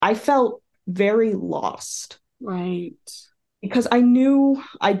I felt very lost Right. because I knew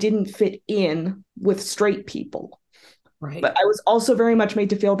I didn't fit in with straight people. Right. But I was also very much made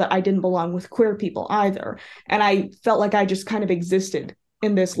to feel that I didn't belong with queer people either. And I felt like I just kind of existed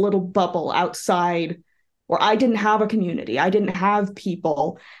in this little bubble outside where I didn't have a community. I didn't have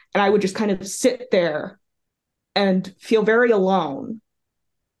people. And I would just kind of sit there and feel very alone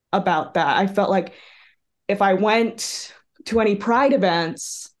about that. I felt like if I went to any pride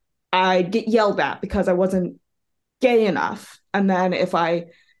events, I'd get yelled at because I wasn't gay enough. And then if I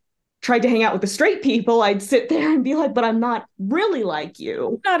tried to hang out with the straight people, I'd sit there and be like, but I'm not really like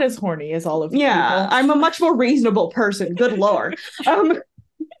you. Not as horny as all of you Yeah, people. I'm a much more reasonable person. Good Lord. I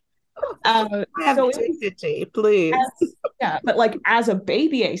have So dignity, please. yeah, but like as a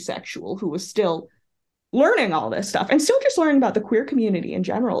baby asexual who was still learning all this stuff and still just learning about the queer community in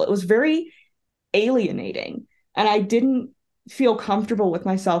general, it was very alienating. And I didn't feel comfortable with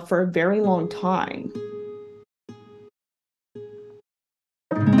myself for a very long time.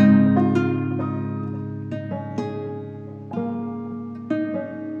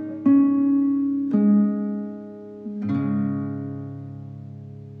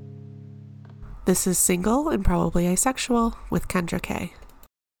 This is Single and Probably Asexual with Kendra K.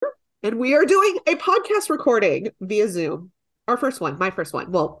 And we are doing a podcast recording via Zoom. Our first one, my first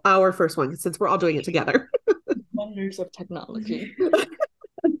one. Well, our first one, since we're all doing it together. Wonders of technology.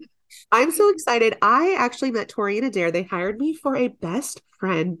 I'm so excited. I actually met Tori and Adair. They hired me for a best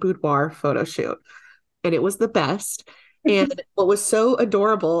friend boudoir photo shoot, and it was the best. And what was so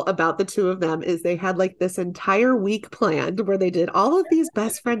adorable about the two of them is they had like this entire week planned where they did all of these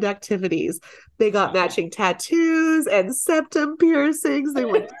best friend activities. They got matching tattoos and septum piercings. They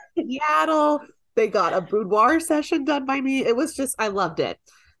went to Seattle. They got a boudoir session done by me. It was just, I loved it.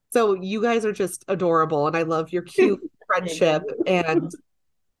 So you guys are just adorable, and I love your cute friendship. And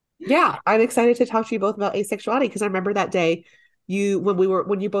yeah, I'm excited to talk to you both about asexuality because I remember that day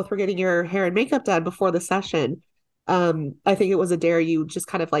when you both were getting your hair and makeup done before the session. I think it was Adair, you just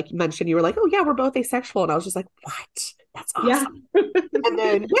kind of like mentioned, you were like, oh yeah, we're both asexual. And I was just like, what? That's awesome. Yeah. And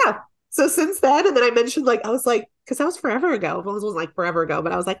then yeah. So since then, and then I mentioned like, I was like, because that was forever ago. It wasn't like forever ago,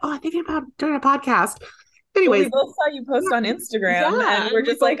 but I was like, oh, I'm thinking about doing a podcast. Well, Anyways, we both saw you post on Instagram, Yeah, and we're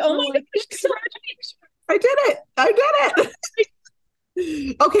just like, oh my gosh. I did it. I did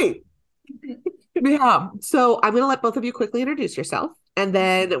it. Okay. Yeah. So I'm going to let both of you quickly introduce yourself, and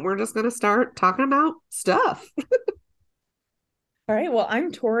then we're just going to start talking about stuff. All right. Well,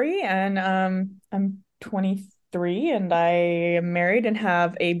 I'm Tori, and I'm 23, and I am married and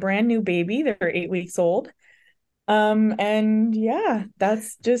have a brand new baby. They're 8 weeks old. And yeah,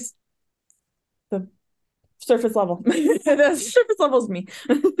 that's just the surface level. The surface level is me.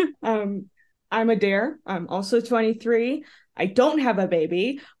 I'm Adair. I'm also 23. I don't have a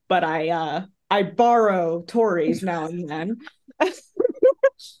baby, but I borrow Tori's now and then.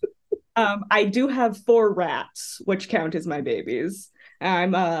 I do have 4 rats, which count as my babies.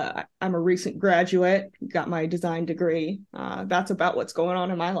 I'm a recent graduate, got my design degree. That's about what's going on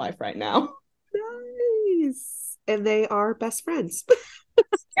in my life right now. Nice. And they are best friends.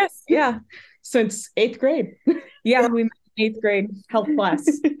 Yes, yeah. Since 8th grade. Yeah, we met in 8th grade health class.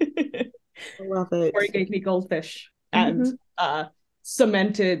 I love it. Tori gave me goldfish and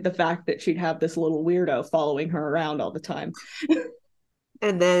cemented the fact that she'd have this little weirdo following her around all the time.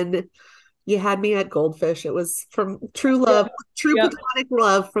 And then you had me at goldfish. It was from true love, true platonic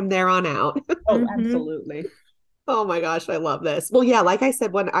love from there on out. Oh, absolutely. Oh my gosh, I love this. Well, yeah, like I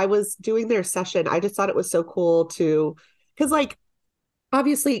said, when I was doing their session, I just thought it was so cool to, because like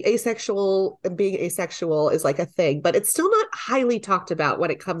obviously asexual and being asexual is like a thing, but it's still not highly talked about when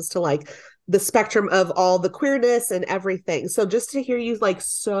it comes to like the spectrum of all the queerness and everything. So just to hear you like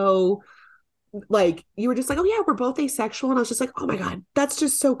so like you were just like, oh yeah, we're both asexual, and I was just like, oh my god, that's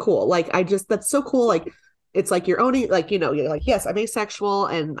just so cool. Like that's so cool. Like it's like you're owning, like, you know, you're like, yes, I'm asexual,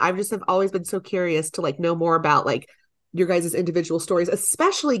 and I've just have always been so curious to like know more about like your guys' individual stories,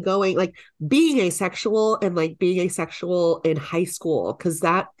 especially going like being asexual and like being asexual in high school, because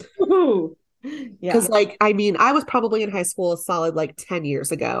that because like I mean I was probably in high school a solid like 10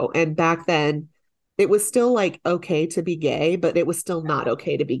 years ago, and back then it was still like okay to be gay, but it was still not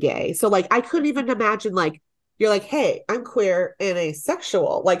okay to be gay. So like I couldn't even imagine like you're like, hey, I'm queer and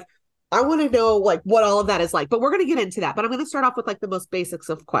asexual. Like I want to know like what all of that is like. But we're gonna get into that. But I'm gonna start off with like the most basics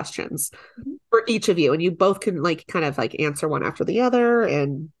of questions for each of you. And you both can like kind of like answer one after the other.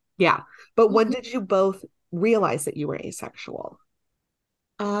 And yeah. But when did you both realize that you were asexual?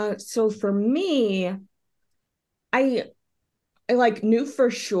 So for me, I like knew for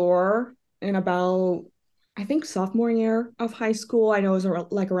sure in about, I think sophomore year of high school. I know it was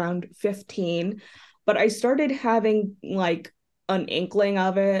like around 15, but I started having like an inkling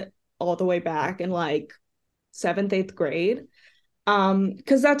of it all the way back in like seventh, eighth grade.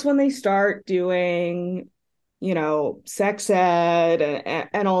 Because that's when they start doing, sex ed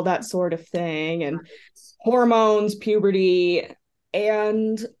and all that sort of thing, and hormones, puberty,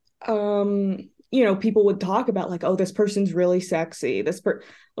 and people would talk about like, oh, this person's really sexy,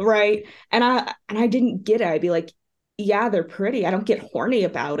 right? And I didn't get it. I'd be like, yeah, they're pretty. I don't get horny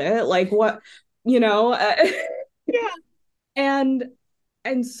about it. Like what, you know? Yeah. And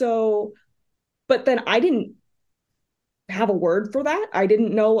and so, but then I didn't have a word for that. I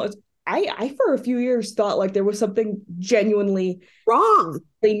didn't know. I for a few years thought like there was something genuinely Wrong.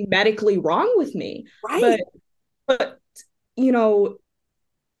 medically wrong with me. Right. But you know,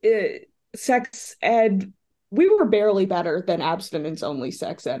 sex ed, we were barely better than abstinence only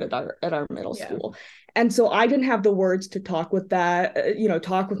sex ed at our middle school. And so I didn't have the words to talk with that,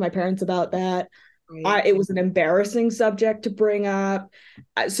 talk with my parents about that. Right. It was an embarrassing subject to bring up.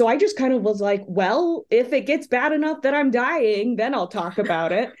 So I just kind of was like, well, if it gets bad enough that I'm dying, then I'll talk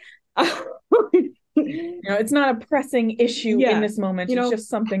about it. It's not a pressing issue in this moment. It's just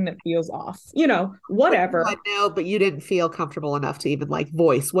something that feels off. Whatever. I know, but you didn't feel comfortable enough to even like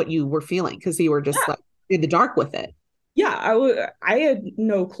voice what you were feeling because you were just like in the dark with it. Yeah, I had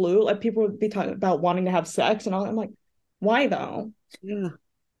no clue. Like people would be talking about wanting to have sex, and I'm like, why though? Yeah.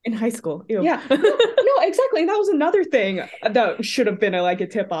 In high school. Ew. Yeah. No, exactly. And that was another thing that should have been a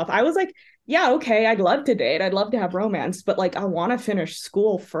tip off. I was like, yeah, okay, I'd love to date. I'd love to have romance, but like I want to finish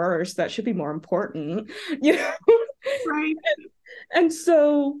school first. That should be more important. Right. And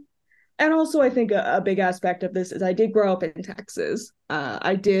so, and also I think a big aspect of this is I did grow up in Texas.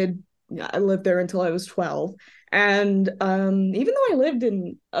 I lived there until I was 12. And even though I lived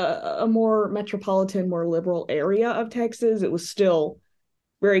in a more metropolitan, more liberal area of Texas, it was still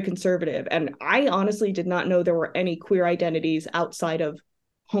very conservative. And I honestly did not know there were any queer identities outside of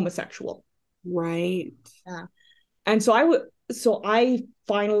homosexual. Right. Yeah. And so I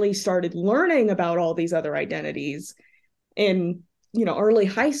finally started learning about all these other identities in, early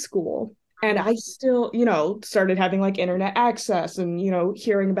high school. And I still, started having like internet access and,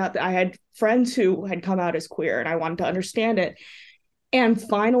 hearing about that. I had friends who had come out as queer and I wanted to understand it. And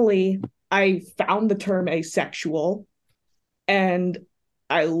finally, I found the term asexual and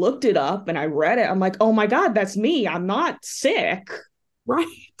I looked it up and I read it. I'm like, oh my God, that's me. I'm not sick. Right.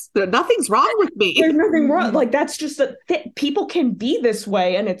 Nothing's wrong with me. There's nothing wrong. Like, that's just that people can be this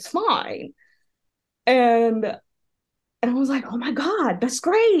way and it's fine. And I was like, oh my God, that's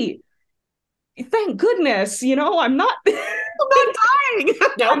great. Thank goodness. I'm not I'm not dying.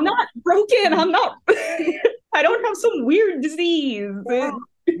 No. I'm not broken. I'm not I don't have some weird disease.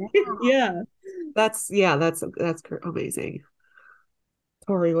 Yeah. That's amazing.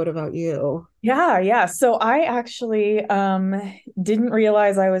 Tori, what about you? Yeah. So I actually didn't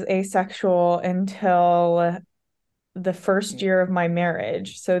realize I was asexual until the first year of my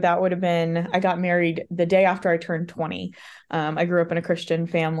marriage. So that would have been, I got married the day after I turned 20. I grew up in a Christian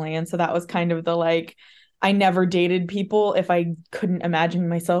family. And so that was kind of I never dated people if I couldn't imagine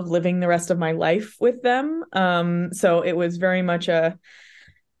myself living the rest of my life with them. So it was very much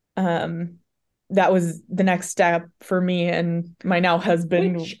that was the next step for me and my now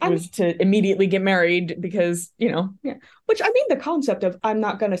husband to immediately get married because, yeah. Which I mean, the concept of I'm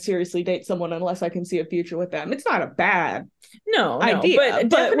not going to seriously date someone unless I can see a future with them. It's not a bad idea,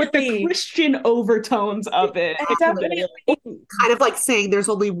 but with the Christian overtones of it, definitely kind of like saying there's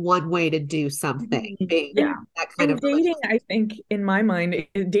only one way to do something. Yeah. That kind of dating, I think in my mind,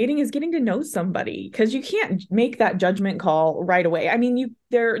 dating is getting to know somebody because you can't make that judgment call right away. I mean,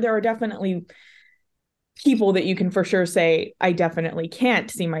 there are definitely people that you can for sure say, I definitely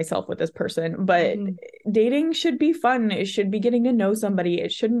can't see myself with this person, but dating should be fun. It should be getting to know somebody.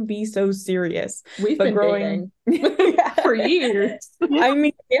 It shouldn't be so serious. We've been growing for years. I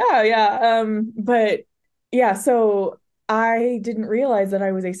mean, yeah. But yeah, so I didn't realize that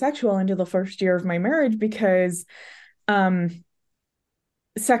I was asexual until the first year of my marriage because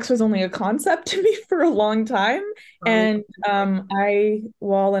sex was only a concept to me for a long time. Right. And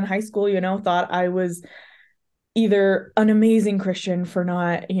while in high school, thought I was either an amazing Christian for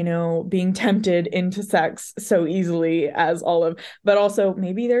not, being tempted into sex so easily as Olive, but also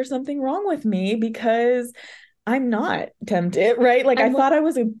maybe there's something wrong with me because I'm not tempted, right? Like I thought I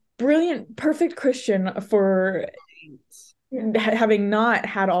was a brilliant, perfect Christian for having not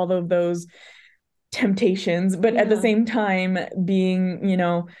had all of those temptations, but at the same time being,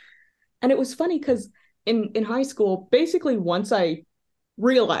 and it was funny because in high school, basically once I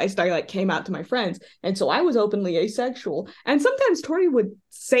realized I like came out to my friends. And so I was openly asexual. And sometimes Tori would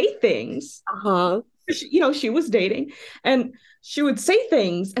say things. She was dating, and she would say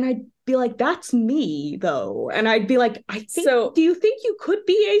things, and I'd be like, that's me though. And I'd be like, I think so, do you think you could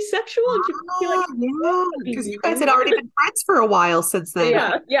be asexual? And she would be like, yeah, because you guys had already been friends for a while since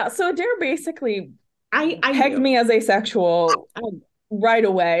then. Yeah. So Adair basically I pegged me as asexual right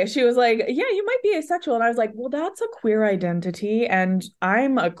away. She was like, yeah, you might be asexual. And I was like, well, that's a queer identity, and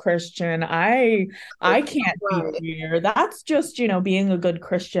I'm a Christian. I can't be queer. That's just, being a good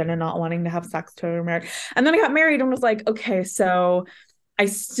Christian and not wanting to have sex till you're married. And then I got married and was like, okay, so I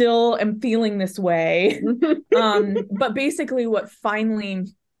still am feeling this way. But basically what finally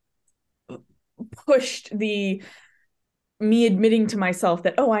pushed me admitting to myself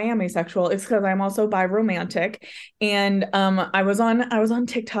that, I am asexual, it's because I'm also biromantic. And I was on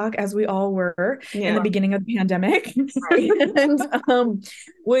TikTok, as we all were in the beginning of the pandemic. And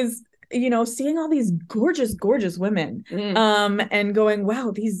was seeing all these gorgeous women and going,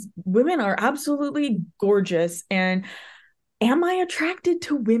 wow, these women are absolutely gorgeous, and am I attracted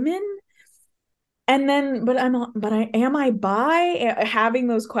to women? And then, but am I bi? Having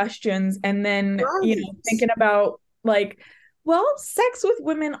those questions, and then thinking about like, well, sex with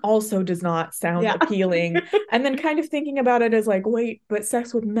women also does not sound appealing. And then kind of thinking about it as like, wait, but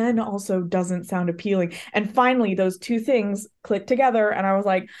sex with men also doesn't sound appealing. And finally, those two things clicked together, and I was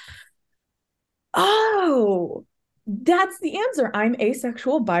like, oh, that's the answer. I'm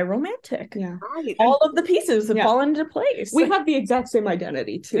asexual, biromantic. Yeah. Right. All of the pieces have fallen into place. We have the exact same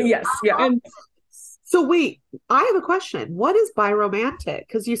identity too. Yes. Yeah. And so wait, I have a question. What is biromantic?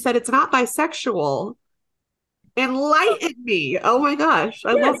 Because you said it's not bisexual. Enlighten me. Oh my gosh.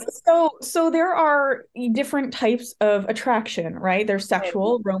 I love it. So there are different types of attraction, right? There's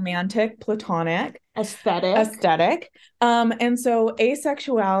sexual, romantic, platonic, aesthetic. And so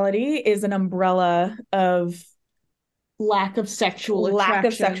asexuality is an umbrella of lack of sexual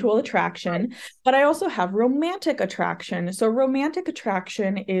attraction. Right. But I also have romantic attraction. So romantic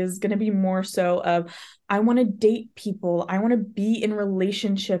attraction is going to be more so of, I want to date people. I want to be in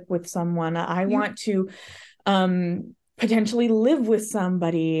relationship with someone. I want to potentially live with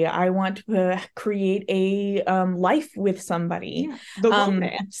somebody. I want to create a life with somebody. The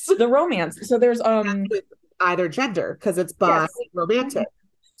romance. So there's with either gender, because it's bi romantic.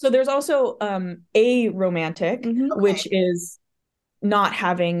 So there's also aromantic, which is not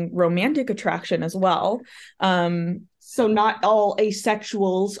having romantic attraction as well. So not all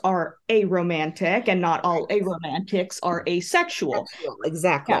asexuals are aromantic, and not all aromantics are asexual.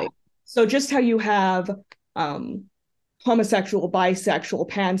 Exactly. Yeah. So just how you have homosexual, bisexual,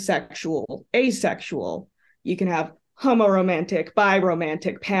 pansexual, asexual, you can have homoromantic,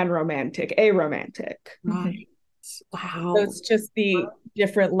 biromantic, panromantic, aromantic. Right. Wow. So it's just the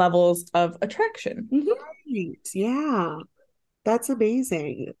different levels of attraction. Right. Yeah. That's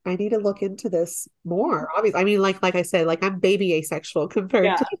amazing. I need to look into this more. Obviously, I mean, like I said, like I'm baby asexual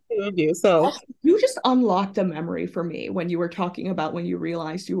compared to the two of you. So you just unlocked a memory for me when you were talking about when you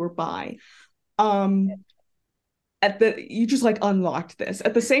realized you were bi. You just like unlocked this.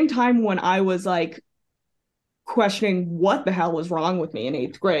 At the same time when I was like questioning what the hell was wrong with me in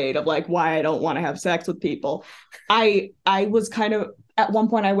 8th grade of like why I don't want to have sex with people, I was kind of, at one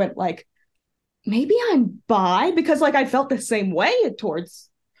point I went like, maybe I'm bi, because like I felt the same way towards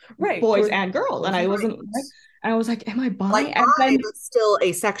boys and girls, and I wasn't like, and I was like, am I bi? Like, and then was still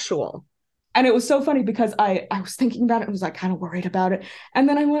asexual. And it was so funny because I was thinking about it and was like kind of worried about it, and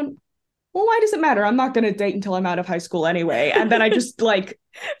then I went, well, why does it matter? I'm not going to date until I'm out of high school anyway. And then I just like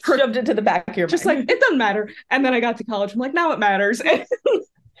shoved it to the back of your just mind. Like, it doesn't matter. And then I got to college. I'm like, now it matters.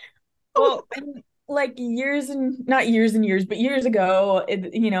 Well, like years and years, but years ago,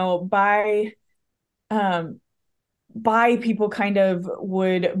 bi people kind of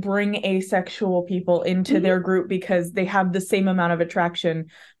would bring asexual people into their group because they have the same amount of attraction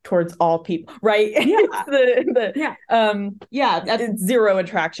towards all people, right? It's zero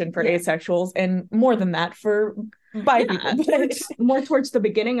attraction for asexuals, and more than that for bi people. More towards the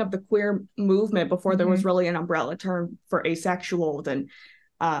beginning of the queer movement, before there was really an umbrella term for asexual, than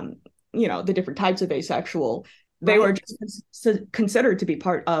the different types of asexual. They were just considered to be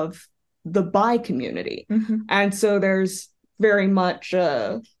part of the bi community. And so there's very much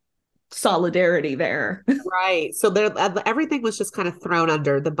solidarity there. Right. So there, everything was just kind of thrown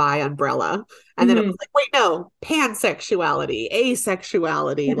under the bi umbrella. And then it was like, wait, no, pansexuality,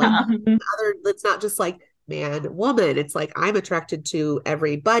 asexuality, like it's not just like man, woman. It's like, I'm attracted to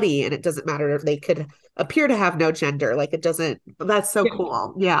everybody, and it doesn't matter if they could appear to have no gender. Like, it doesn't, that's so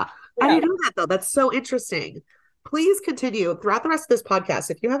cool. Yeah. I didn't know that though. That's so interesting. please continue throughout the rest of this podcast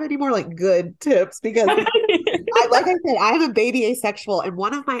if you have any more like good tips, because like I said, I am a baby asexual, and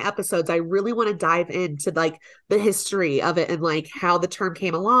one of my episodes I really want to dive into like the history of it and like how the term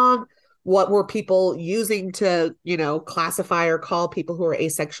came along, what were people using to, classify or call people who are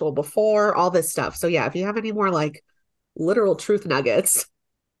asexual before, all this stuff. So yeah, if you have any more like literal truth nuggets,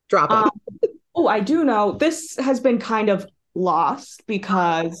 drop them. Oh, I do know this has been kind of lost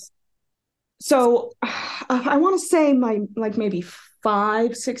because I want to say maybe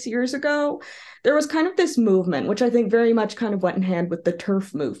 5-6 years ago, there was kind of this movement, which I think very much kind of went in hand with the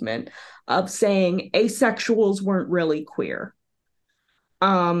TERF movement of saying asexuals weren't really queer.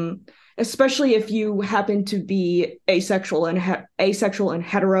 Especially if you happen to be asexual and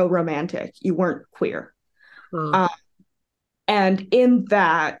heteroromantic, you weren't queer. And in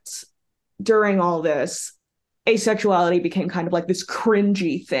that, during all this, asexuality became kind of like this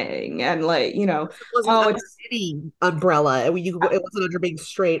cringy thing, and like, it wasn't under any umbrella. It wasn't under being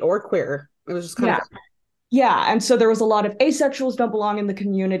straight or queer. It was just kind of and so there was a lot of asexuals don't belong in the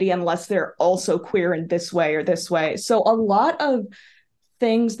community unless they're also queer in this way or this way. So a lot of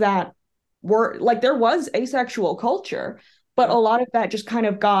things that were like, there was asexual culture, but a lot of that just kind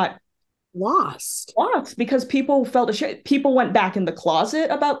of got lost because people felt ashamed. People went back in the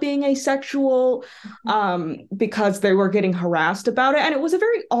closet about being asexual because they were getting harassed about it. And it was a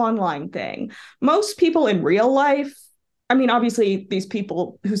very online thing. Most people in real life, I mean, obviously these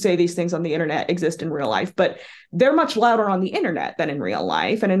people who say these things on the internet exist in real life, but they're much louder on the internet than in real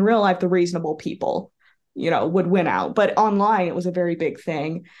life. And in real life, the reasonable people, would win out. But online, it was a very big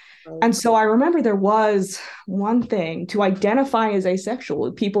thing. And so I remember there was one thing to identify as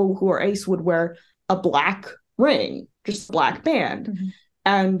asexual. People who are ace would wear a black ring, just a black band. Mm-hmm.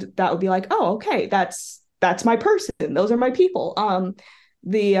 And that would be like, oh, okay, that's my person. Those are my people.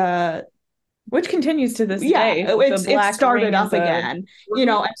 Which continues to this day. It started up again,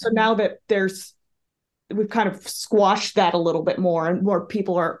 and so now that we've kind of squashed that a little bit more and more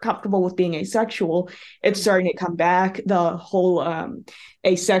people are comfortable with being asexual, it's starting to come back. The whole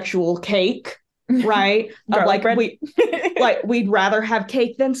asexual cake, right? Like we'd rather have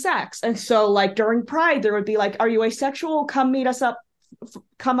cake than sex. And so like during Pride, there would be like, are you asexual? Come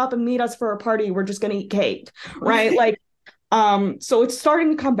up and meet us for a party. We're just going to eat cake, right? Like, so it's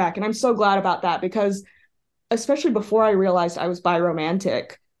starting to come back. And I'm so glad about that, because especially before I realized I was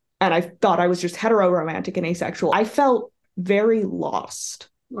biromantic, and I thought I was just heteroromantic and asexual, I felt very lost.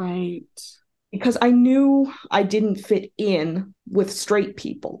 Right. Because I knew I didn't fit in with straight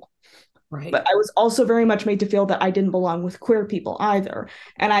people. Right. But I was also very much made to feel that I didn't belong with queer people either.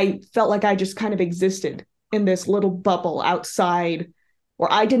 And I felt like I just kind of existed in this little bubble outside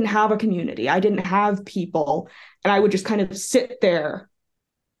where I didn't have a community. I didn't have people. And I would just kind of sit there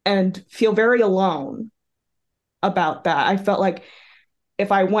and feel very alone about that. I felt like if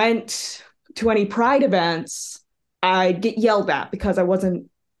I went to any Pride events, I'd get yelled at because I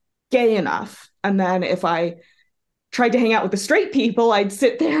wasn't gay enough. And then if I tried to hang out with the straight people, I'd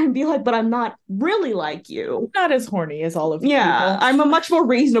sit there and be like, but I'm not really like you. Not as horny as all of you. Yeah, people. I'm a much more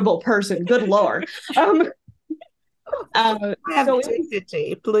reasonable person. Good Lord. So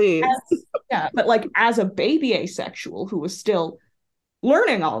please. But like as a baby asexual who was still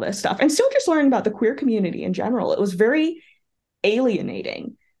learning all this stuff and still just learning about the queer community in general, it was very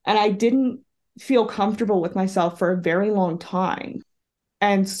alienating, and I didn't feel comfortable with myself for a very long time.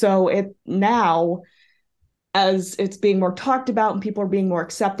 And so it now, as it's being more talked about and people are being more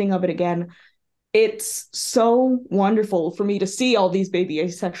accepting of it again, it's so wonderful for me to see all these baby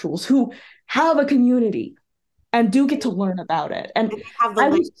asexuals who have a community and do get to learn about it. And they have the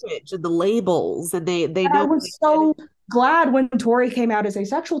language and the labels, and they know. I was so glad when Tori came out as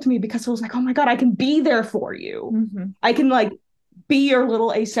asexual to me, because I was like, oh my God, I can be there for you. Mm-hmm. I can like be your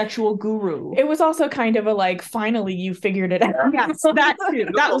little asexual guru. It was also kind of a like, finally you figured it out. Yes, that too.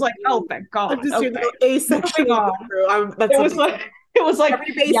 That was like, oh thank God. I'm just your little asexual guru. It was like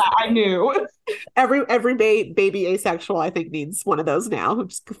I knew. Every baby asexual, I think, needs one of those now.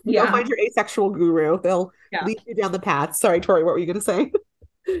 Just go find your asexual guru. They'll lead you down the path. Sorry, Tori, what were you gonna say?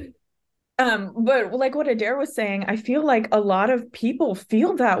 But like what Adair was saying, I feel like a lot of people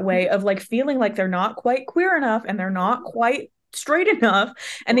feel that way, of like feeling like they're not quite queer enough and they're not quite straight enough,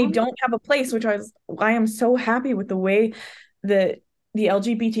 and they don't have a place, which I am so happy with the way that the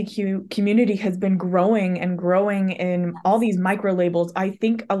LGBTQ community has been growing and growing in all these micro labels. I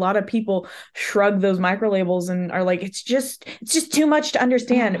think a lot of people shrug those micro labels and are like, it's just too much to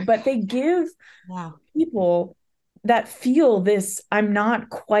understand. But they give people that feel this, I'm not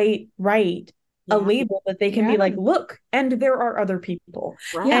quite right, a Yeah. label that they can be like, look, and there are other people.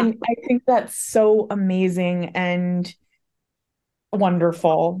 Right. And I think that's so amazing and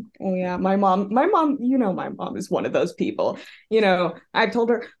wonderful. Oh yeah, my mom, my mom is one of those people. I told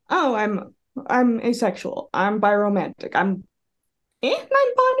her, "Oh, I'm asexual. I'm biromantic. I'm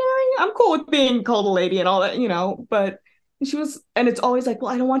non-binary. I'm cool with being called a lady and all that, but and it's always like,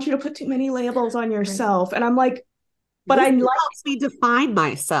 well, I don't want you to put too many labels on yourself." And I'm like, but This I like, helps me define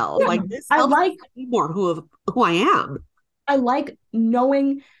myself. yeah, Like this I helps like me more who I am. I like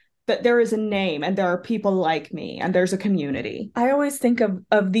knowing that there is a name and there are people like me and there's a community. I always think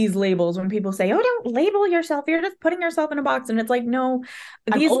of these labels when people say, "Oh, don't label yourself. You're just putting yourself in a box." And it's like, no,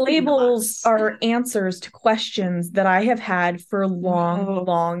 these labels are answers to questions that I have had for a long,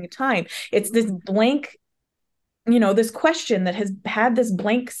 long time. It's this blank, this question that has had this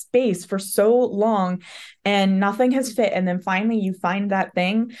blank space for so long and nothing has fit. And then finally you find that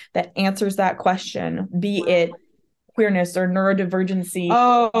thing that answers that question, be it queerness or neurodivergency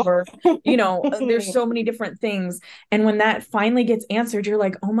or there's so many different things, and when that finally gets answered, you're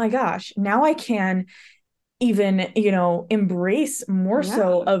like, oh my gosh, now I can even embrace more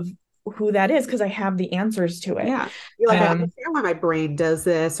so of who that is because I have the answers to it. You're like, I understand why my brain does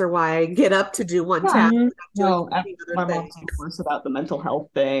this or why I get up to do one task. No, my mom's worse about the mental health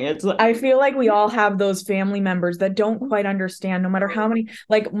thing. It's like, I feel like we all have those family members that don't quite understand, no matter how many,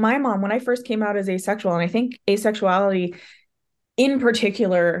 like my mom, when I first came out as asexual, and I think asexuality in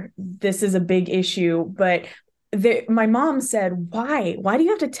particular, this is a big issue, but my mom said, why do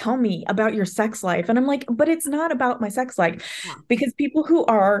you have to tell me about your sex life? And I'm like, but it's not about my sex life, because people who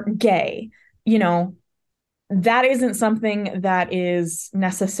are gay, that isn't something that is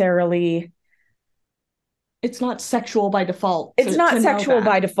necessarily, it's not sexual by default. It's not sexual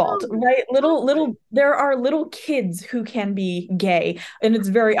by default, right? There are little kids who can be gay, and it's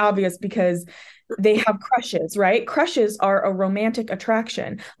very obvious because they have crushes, right? Crushes are a romantic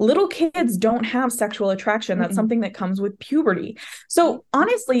attraction. Little kids don't have sexual attraction. That's something that comes with puberty. So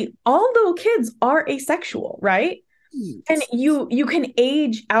honestly, all little kids are asexual, right? And you can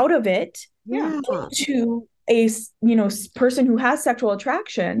age out of it into a person who has sexual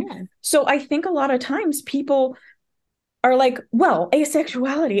attraction. So I think a lot of times people are like, well,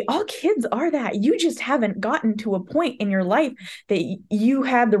 asexuality, all kids are that. You just haven't gotten to a point in your life that you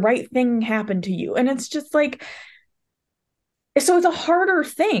had the right thing happen to you. And it's just like, so it's a harder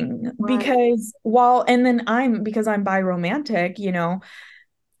thing because because I'm biromantic,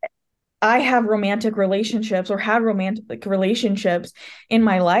 I have romantic relationships or had romantic relationships in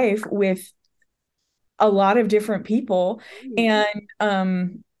my life with a lot of different people. And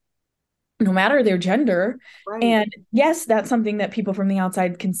no matter their gender. And yes, that's something that people from the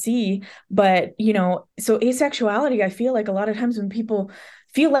outside can see. But, so asexuality, I feel like a lot of times when people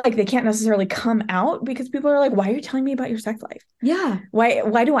feel like they can't necessarily come out because people are like, why are you telling me about your sex life? Yeah.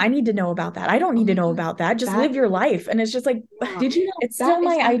 Why do I need to know about that? I don't need to know about that. Just live your life. And it's just like, did you know it's still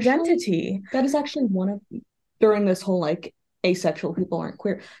my identity. That is actually during this whole like asexual people aren't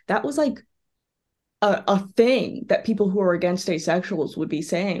queer. That was like a thing that people who are against asexuals would be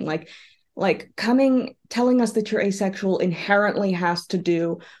saying, telling us that you're asexual inherently has to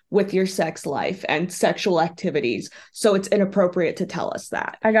do with your sex life and sexual activities. So it's inappropriate to tell us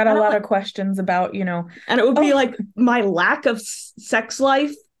that. I got a lot of questions about, and it would be like my lack of sex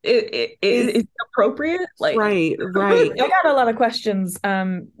life is appropriate. Right. I got a lot of questions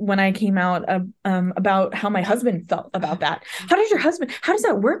when I came out about how my husband felt about that. How does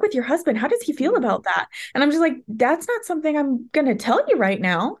that work with your husband? How does he feel about that? And I'm just like, that's not something I'm gonna tell you right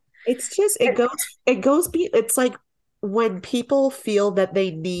now. It's just it's like when people feel that they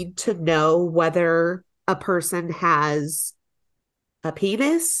need to know whether a person has a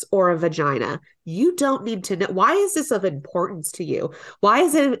penis or a vagina. You don't need to know. Why is this of importance to you? Why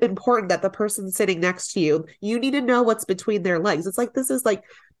is it important that the person sitting next to you, you need to know what's between their legs? It's like,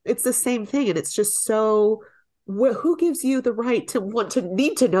 it's the same thing. And it's just so, who gives you the right to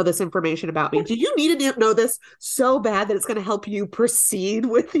need to know this information about me? Do you need to know this so bad that it's going to help you proceed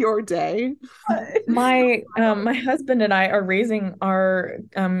with your day? My husband and I are raising our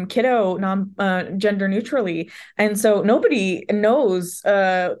kiddo gender neutrally, and so nobody knows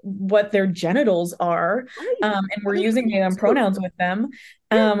what their genitals are, and we're using they them pronouns with them.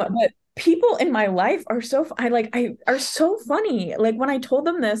 But people in my life are so are so funny. Like when I told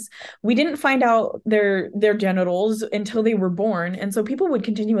them this, we didn't find out their genitals until they were born, and so people would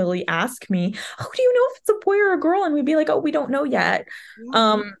continually ask me, "Oh, do you know if it's a boy or a girl?" And we'd be like, "Oh, we don't know yet."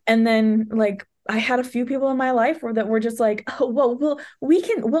 And then like I had a few people in my life that were just like, oh, well,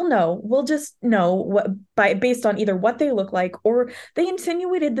 we'll know. We'll just know what based on either what they look like, or they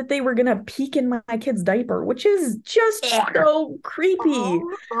insinuated that they were gonna peek in my kid's diaper, which is just so creepy.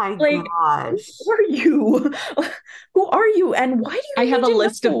 Oh my Like, gosh. who are you? Who are you? And why do you I have a need to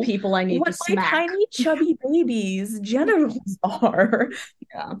list know of people I need what to my smack. tiny chubby baby's genitals are?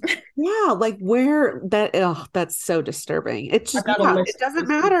 Yeah. Yeah, like where that, oh, that's so disturbing. It I've just, got a yeah, list it doesn't of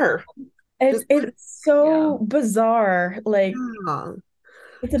those people. matter. It's Just it's so bizarre. Like, yeah,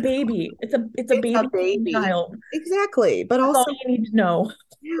 it's a baby. It's a it's a baby baby. child. Exactly. But That's all also, you need to know.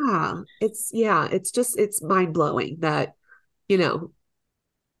 yeah, it's just it's mind-blowing that, you know,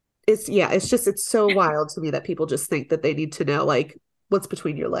 it's so wild to me that people just think that they need to know like what's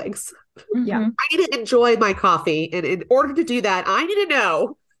between your legs. Yeah. Mhm. I need to enjoy my coffee, and in order to do that, I need to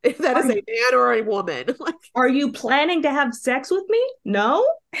know if that is a man or a woman. Like, Are you planning to have sex with me? No?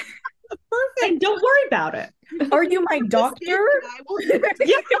 Then perfect. don't worry about it. Are you my doctor? And I will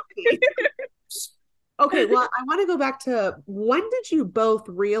Yeah. Okay, well, I want to go back to when did you both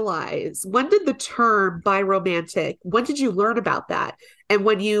realize, when did the term biromantic, when did you learn about that? And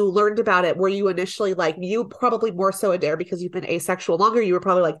when you learned about it, were you initially like, you probably more so Adair because you've been asexual longer, you were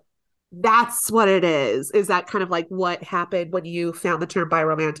probably like, that's what it is. Is that kind of like what happened when you found the term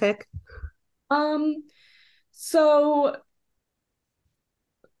biromantic? Um, so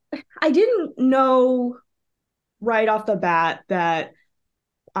I didn't know right off the bat that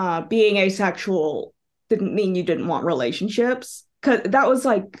being asexual didn't mean you didn't want relationships. Cause that was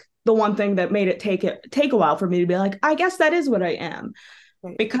like the one thing that made it take a while for me to be like, I guess that is what I am.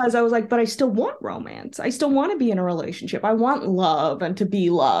 Right. Because I was like, but I still want romance. I still want to be in a relationship. I want love and to be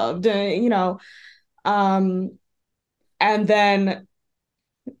loved, you know. Um, and then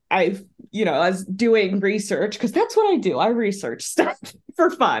I was doing research because that's what I do. I research stuff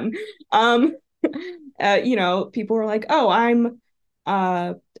for fun. Um, people were like, "Oh, I'm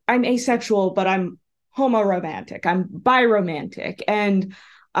asexual, but I'm homoromantic. I'm biromantic," and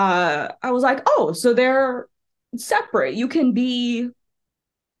I was like, "Oh, so they're separate. You can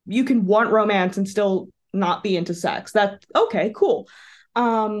want romance and still not be into sex. That's okay, cool."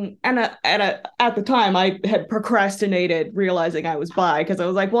 At the time, I had procrastinated realizing I was bi because I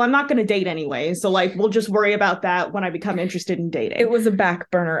was like, well, I'm not going to date anyway, so like we'll just worry about that when I become interested in dating. It was a back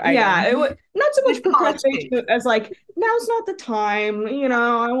burner item. Yeah, it was not so much College procrastination as like now's not the time.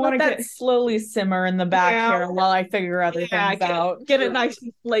 I want Let to that get slowly simmer in the back Yeah. here while I figure other things out. get it nice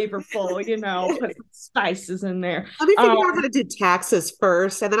and flavorful. Put some spices in there. Let me figure out how to do taxes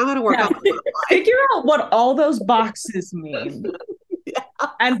first, and then I'm going to work Yeah. on the Figure out what all those boxes mean. Yeah.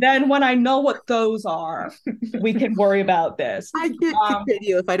 And then when I know what those are, we can worry about this. I can't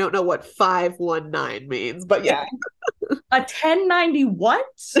continue if I don't know what 519 means, but yeah. A 1090 what?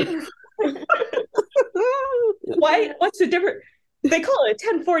 What's the difference? They call it a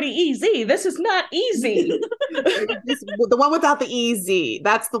 1040 EZ. This is not easy. The one without the EZ.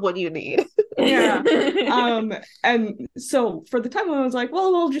 That's the one you need. Yeah. And so for the time when I was like,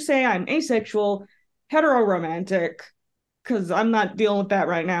 well, we'll just say I'm asexual, heteroromantic, because I'm not dealing with that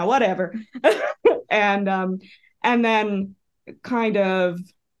right now, whatever. and then kind of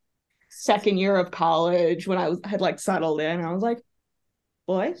second year of college when had like settled in, I was like,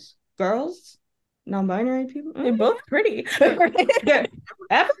 boys, girls, non-binary people, They're both pretty.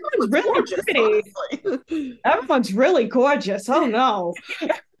 Everyone's really gorgeous, pretty. Everyone's really gorgeous. Oh no.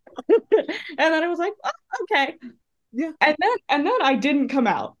 And then I was like, oh, okay. Yeah. And then I didn't come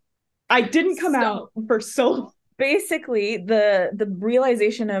out. I didn't come out for so basically the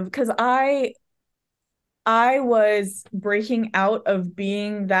realization of, because I was breaking out of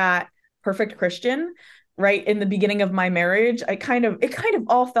being that perfect Christian right in the beginning of my marriage. It kind of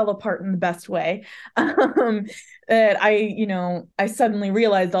all fell apart in the best way. That I suddenly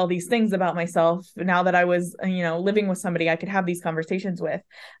realized all these things about myself now that I was living with somebody I could have these conversations with.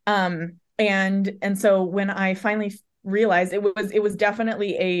 And so when I finally realized, it was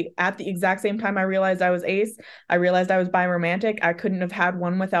definitely at the exact same time I realized I was ace, I realized I was biromantic. I couldn't have had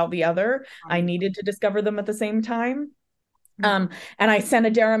one without the other. I needed to discover them at the same time. And I sent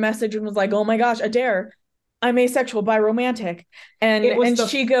Adair a message and was like, oh my gosh, Adair, I'm asexual biromantic. And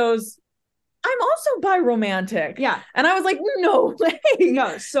she goes, I'm also biromantic. Yeah. And I was like, no way.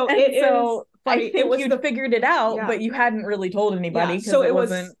 No, so funny. I think you'd figured it out, but you hadn't really told anybody. So it was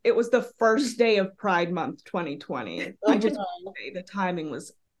the first day of Pride Month 2020. I just the timing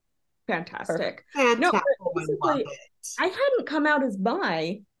was fantastic. Fantastic. No, basically, I hadn't come out as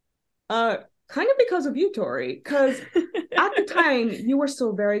bi because kind of because of you, Tori, because at the time you were still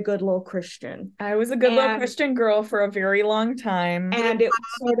a very good little Christian. I was a good little Christian girl for a very long time. And it was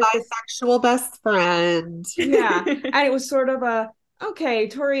sort of bisexual best friend. Yeah. And it was sort of okay,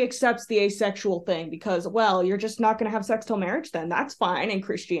 Tori accepts the asexual thing because, well, you're just not going to have sex till marriage then. That's fine in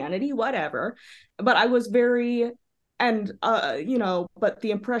Christianity, whatever. But I was very, and, but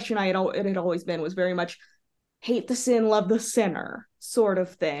the impression it had always been was very much hate the sin, love the sinner sort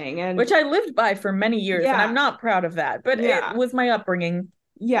of thing. And which I lived by for many years, and I'm not proud of that, but it was my upbringing.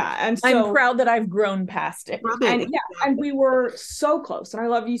 Yeah, and so I'm proud that I've grown past it. And we were so close, and I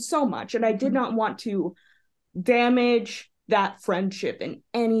love you so much, and I did not want to damage that friendship in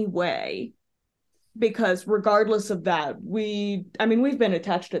any way, because regardless of that, we've been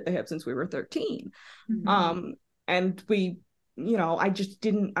attached at the hip since we were 13. And we,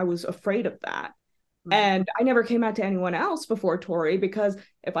 I was afraid of that. And I never came out to anyone else before Tori, because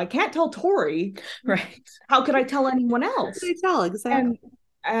if I can't tell Tori, right, how could I tell anyone else? How could I tell? Exactly.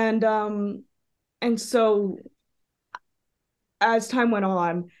 And so as time went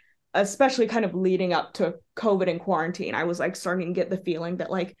on, especially kind of leading up to COVID and quarantine, I was like starting to get the feeling that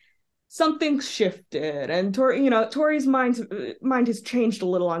like something's shifted, and Tori's mind has changed a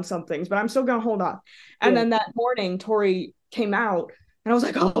little on some things, but I'm still gonna hold on. And then that morning, Tori came out, and I was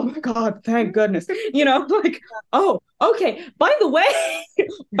like, oh my God, thank goodness. Like, oh, okay. By the way.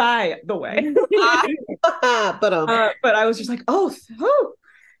 But I was just like, oh,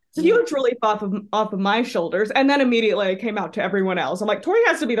 huge relief off of my shoulders. And then immediately I came out to everyone else. I'm like, Tori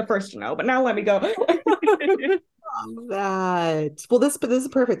has to be the first to know, but now let me go. That. Well, this is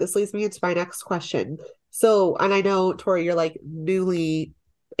perfect. This leads me into my next question. So, and I know, Tori, you're like newly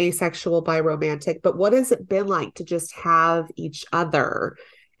asexual, biromantic, but what has it been like to just have each other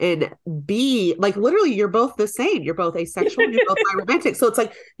and be like, literally, you're both the same. You're both asexual, you're both biromantic. So it's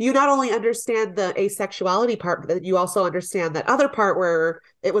like, you not only understand the asexuality part, but you also understand that other part where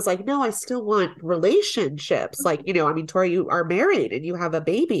it was like, no, I still want relationships. Like, Tori, you are married and you have a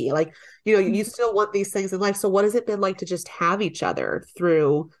baby. Like, you still want these things in life. So what has it been like to just have each other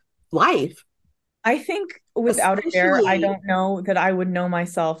through life? I think without Adair, I don't know that I would know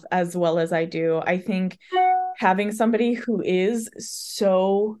myself as well as I do. I think having somebody who is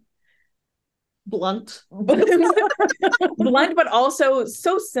so blunt, but also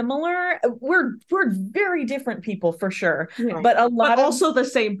so similar. We're very different people for sure, but also the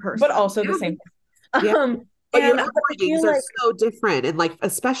same person. But also the same. Yeah. But your upbringings are so different, and like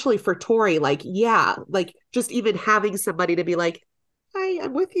especially for Tori, like like just even having somebody to be like, hi,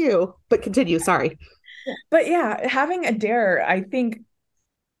 I'm with you. But continue, sorry. But yeah, having Adair, I think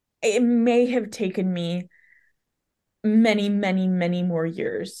it may have taken me many, many, many more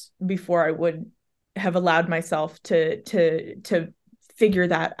years before I would have allowed myself to figure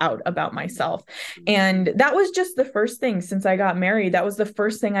that out about myself. And that was just the first thing since I got married. That was the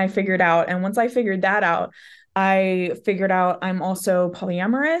first thing I figured out. And once I figured that out, I figured out I'm also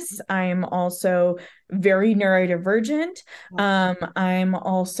polyamorous. I'm also very neurodivergent. I'm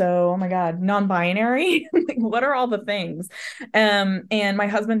also, oh my God, non-binary. Like, what are all the things? And my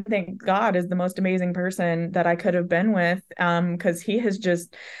husband, thank God, is the most amazing person that I could have been with. Because he has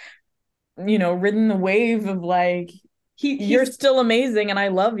just, ridden the wave of like, you're still amazing and I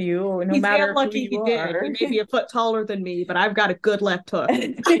love you no matter who you are. He may be a foot taller than me, but I've got a good left hook.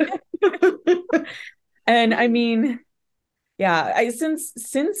 And I mean, yeah,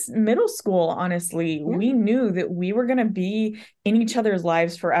 since middle school, honestly, we knew that we were going to be in each other's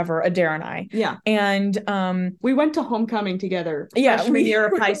lives forever, Adair and I. Yeah. And we went to homecoming together. Freshman year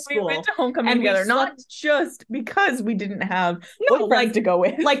of high school. We went to homecoming together, not just because we didn't have boyfriends to go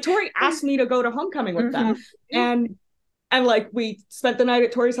with. Like Tori asked me to go to homecoming with them. And like we spent the night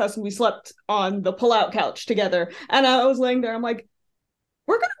at Tori's house and we slept on the pull-out couch together. And I was laying there, I'm like,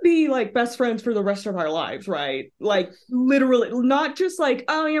 we're going to be like best friends for the rest of our lives, right? Like literally, not just like,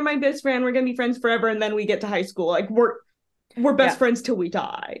 oh, you're my best friend, we're going to be friends forever, and then we get to high school. Like we're best friends till we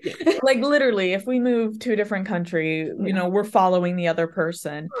die. Like literally, if we move to a different country, we're following the other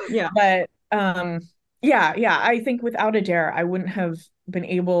person. Yeah. But I think without Adair, I wouldn't have been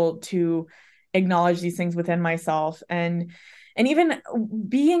able to acknowledge these things within myself. And even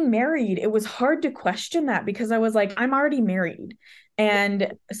being married, it was hard to question that because I was like, I'm already married.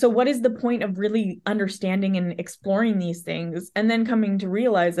 And so what is the point of really understanding and exploring these things? And then coming to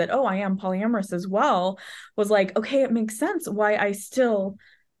realize that, oh, I am polyamorous as well, was like, okay, it makes sense why I still,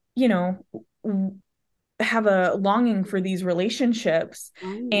 have a longing for these relationships.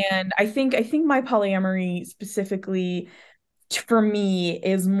 And I think my polyamory specifically for me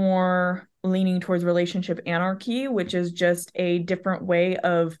is more leaning towards relationship anarchy, which is just a different way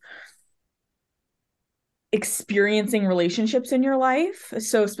of experiencing relationships in your life.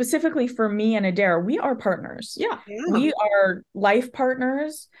 So specifically for me and Adair, we are partners. Yeah. We are life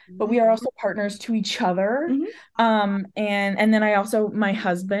partners, but we are also partners to each other. And then I also, my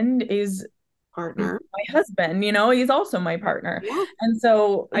husband is Partner. my husband, he's also my partner. Yeah. And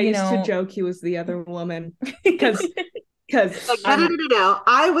so I used to joke he was the other woman because like, no.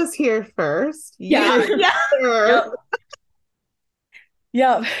 I was here first. Yeah.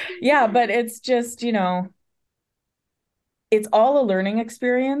 Yeah, but it's just, it's all a learning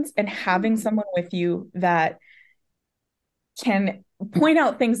experience, and having someone with you that can point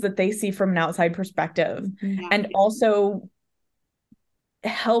out things that they see from an outside perspective and also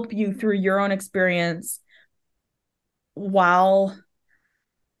help you through your own experience while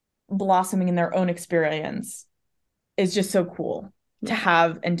blossoming in their own experience is just so cool to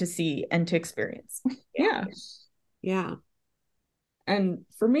have and to see and to experience. Yeah. And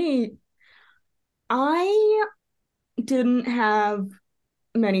for me, I didn't have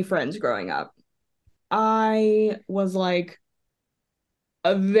many friends growing up. I was like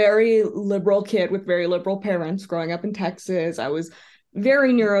a very liberal kid with very liberal parents growing up in Texas. I was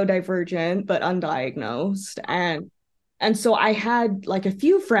very neurodivergent but undiagnosed, and so I had like a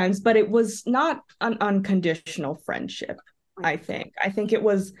few friends, but it was not an unconditional friendship. I think it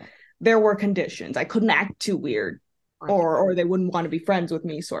was, there were conditions. I couldn't act too weird, or they wouldn't want to be friends with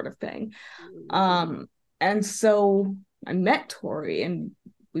me, sort of thing. And so I met Tori and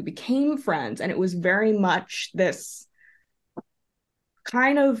we became friends, and it was very much this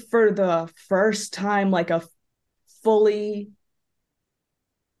kind of, for the first time, like a fully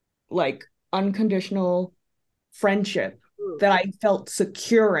like unconditional friendship that I felt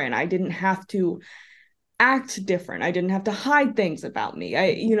secure in. I didn't have to act different. I didn't have to hide things about me.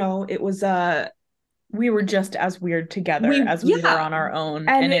 It was we were just as weird together as we were on our own,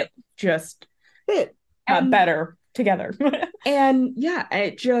 and it just got better together. And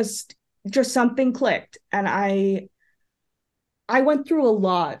it just something clicked, and I went through a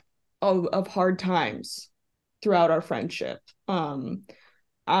lot of hard times throughout our friendship.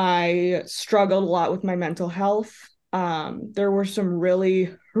 I struggled a lot with my mental health. There were some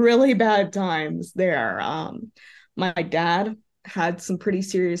really, really bad times there. My dad had some pretty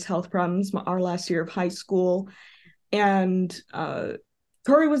serious health problems our last year of high school, and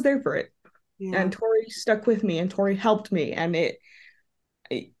Tori was there for it. And Tori stuck with me, and Tori helped me. And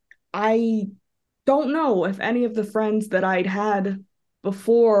I don't know if any of the friends that I'd had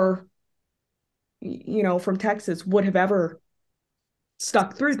before, from Texas, would have ever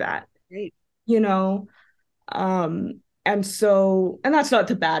stuck through that. Great. And so, and that's not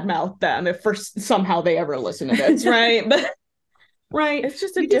to badmouth them if somehow they ever listen to this, right? But it's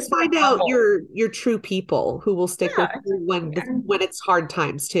just you just find out your true people who will stick with you when it's hard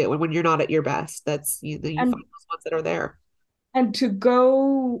times too, and when you're not at your best. That's you find those ones that are there. And to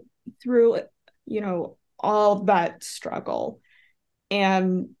go through, all that struggle,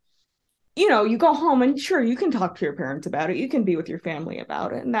 and you go home, and sure, you can talk to your parents about it, you can be with your family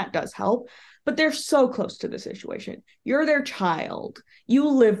about it, and that does help, but they're so close to the situation. You're their child, you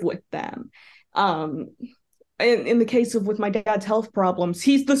live with them. In the case of with my dad's health problems,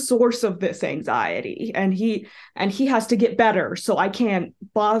 he's the source of this anxiety, and he has to get better, so I can't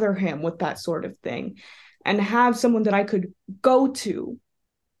bother him with that sort of thing. And have someone that I could go to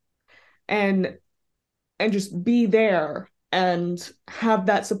and just be there and have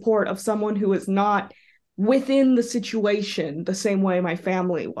that support of someone who is not within the situation the same way my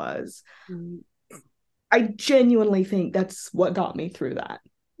family was. I genuinely think that's what got me through that.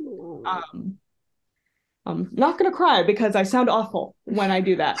 I'm not gonna cry because I sound awful when I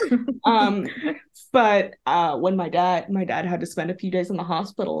do that. But when my dad had to spend a few days in the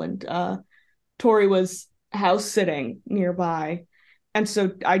hospital, and Tori was house sitting nearby, and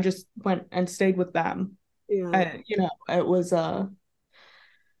so I just went and stayed with them. It was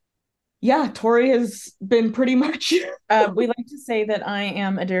Tori has been pretty much we like to say that I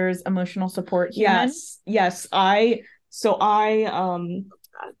am Adair's emotional support human. Yes.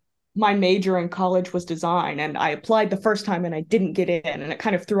 My major in college was design, and I applied the first time and I didn't get in, and it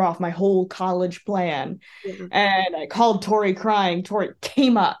kind of threw off my whole college plan. And I called Tori crying. Tori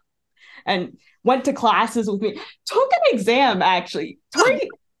came up and went to classes with me, took an exam, actually. Tori,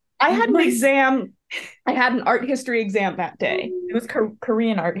 I had an exam. I had an art history exam that day. It was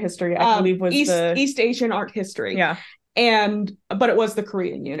Korean art history, I believe, was East Asian art history. Yeah. But it was the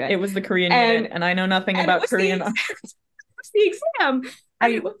Korean unit. It was the Korean unit, and I know nothing about Korean art. It was the exam.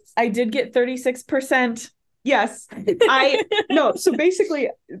 I did get 36%. Yes. No, so basically,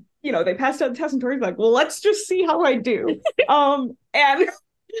 they passed out the test, and Tori's like, well, let's just see how I do. And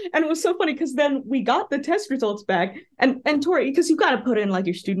And it was so funny because then we got the test results back, and Tori, because you got to put in like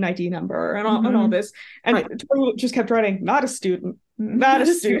your student ID number and all this, and Tori just kept writing, not a student, not a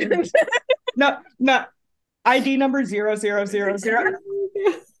student, not ID number 0000.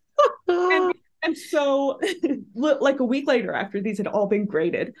 And so like a week later, after these had all been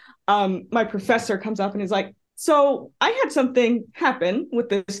graded, my professor comes up and is like, so I had something happen with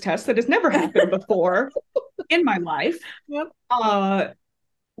this test that has never happened before in my life. Yep.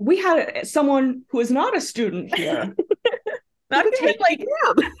 We had someone who is not a student here. Not even like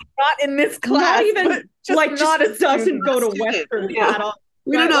not in this class. Not even just like not a doesn't go to Western at all.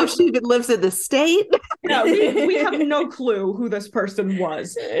 We don't know if she even lives in the state. No, we have no clue who this person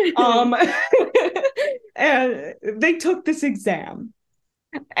was. And they took this exam.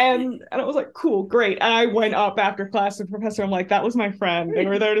 And I was like, cool, great. And I went up after class to the professor. I'm like, that was my friend. They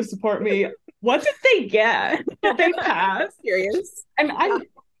were there to support me. What did they get? Did they pass? Serious? And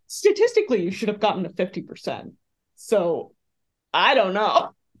statistically, you should have gotten a 50%. So I don't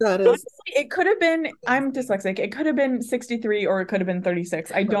know. That is. Honestly, it could have been, I'm dyslexic. It could have been 63 or it could have been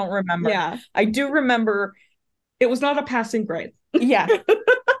 36. I don't remember. Yeah. I do remember. It was not a passing grade. Yeah.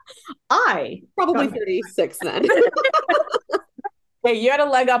 I probably 36 then. Hey, you had a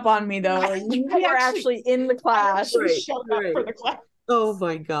leg up on me though. You were actually in the class. Showed up for the class. Oh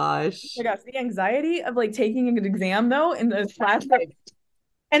my gosh. Oh my gosh, the anxiety of like taking an exam though in the class,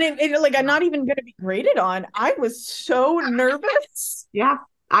 and it like I'm not even going to be graded on. I was so nervous. Yeah.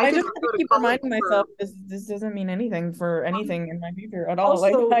 I just have to keep reminding myself this doesn't mean anything for anything in my future at all.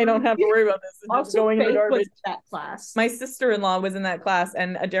 Also, like I don't have to worry about this. It's just going in the garbage. That class. My sister-in-law was in that class,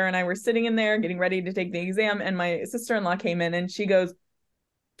 and Adair and I were sitting in there getting ready to take the exam, and my sister-in-law came in and she goes,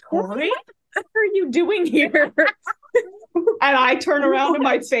 "Tori, what are you doing here?" And I turn around and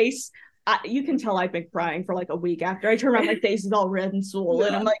my face, you can tell I've been crying for like a week after. I turn around, my face is all red and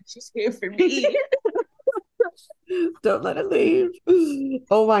swollen. I'm like, she's here for me. Don't let it leave.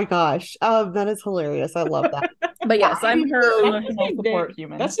 Oh my gosh. That is hilarious. I love that. But yes, I'm her emotional support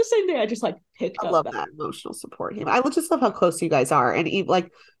human. That's the same day I just like picked up. I love that emotional support human. I just love how close you guys are. And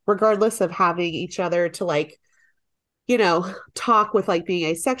like, regardless of having each other to like, you know, talk with like being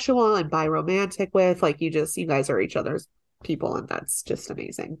asexual and biromantic with, like you guys are each other's people, and that's just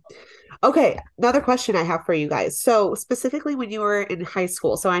amazing. Okay, another question I have for you guys. So specifically when you were in high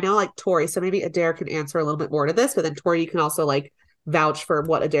school, so I know like Tori, so maybe Adair can answer a little bit more to this, but then Tori, you can also like vouch for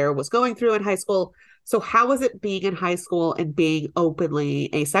what Adair was going through in high school. So how was it being in high school and being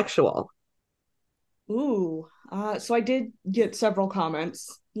openly asexual? Ooh, so I did get several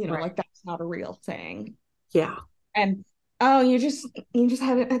comments, you know, like that's not a real thing. Yeah. And oh, you just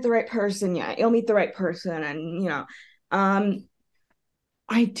haven't met the right person yet. You'll meet the right person, and you know, I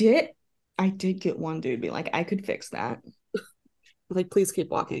did get one dude be like, I could fix that. Like, please keep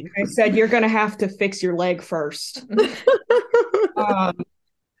walking. I said, you're gonna have to fix your leg first. Because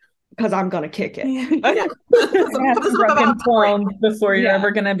I'm gonna kick it. Yeah. Broken bones before you're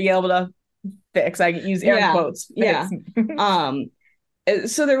ever gonna be able to fix. I use air quotes. Fix. Yeah.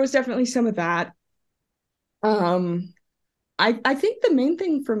 So there was definitely some of that. I think the main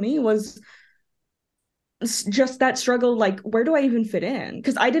thing for me was just that struggle, like, where do I even fit in?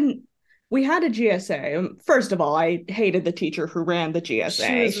 Because we had a GSA. First of all, I hated the teacher who ran the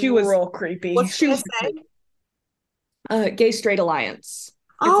GSA. She was real creepy. What's she was Gay Straight Alliance.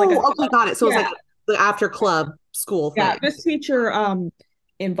 Okay, got it. So it's like the after club school thing. Yeah, this teacher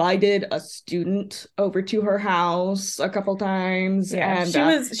invited a student over to her house a couple times. Yeah, and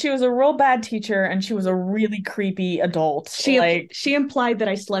she was a real bad teacher, and she was a really creepy adult. She implied that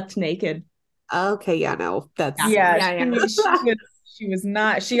I slept naked. Okay, yeah, no, that's she was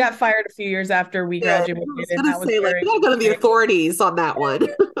not. She got fired a few years after we graduated. I was gonna say, like, we gotta go to the authorities on that one.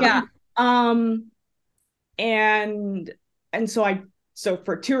 Yeah. And so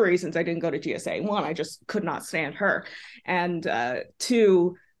for two reasons I didn't go to GSA. One, I just could not stand her, and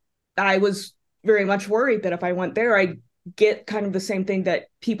two, I was very much worried that if I went there, I'd get kind of the same thing that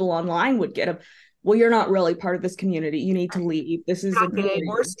people online would get of, well, you're not really part of this community. You need to leave. This is gay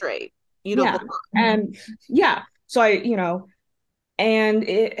or straight. You don't. And so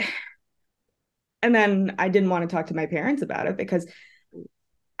and then I didn't want to talk to my parents about it because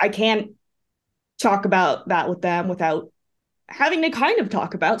I can't talk about that with them without having to kind of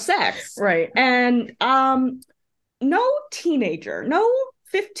talk about sex. Right. And no teenager, no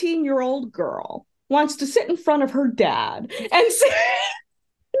 15-year-old girl wants to sit in front of her dad and say,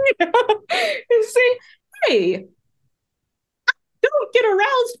 hey, don't get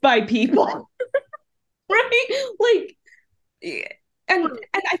aroused by people. Right? Like, and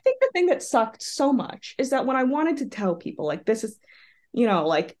I think the thing that sucked so much is that when I wanted to tell people, like, this is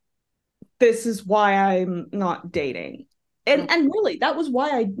like, this is why I'm not dating. And really, that was why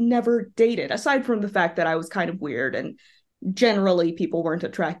I never dated, aside from the fact that I was kind of weird and generally people weren't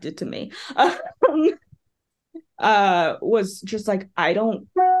attracted to me. Was just like, I don't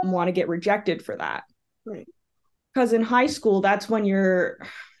want to get rejected for that. Right. Because in high school, that's when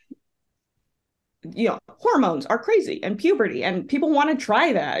hormones are crazy and puberty, and people want to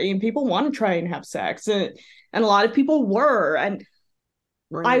try that. People want to try and have sex, and a lot of people were. And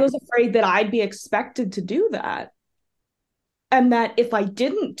I was afraid that I'd be expected to do that. And that if I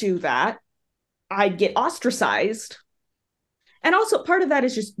didn't do that, I'd get ostracized. And also part of that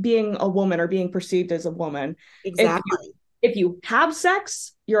is just being a woman or being perceived as a woman. Exactly. If you have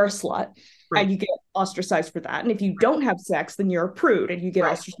sex, you're a slut. Right. And you get ostracized for that. And if you don't have sex, then you're a prude and you get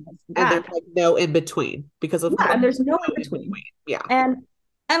ostracized for that. And there's like no in between because of and there's no in between. Yeah. And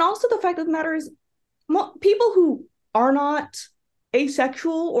also the fact of the matter is, people who are not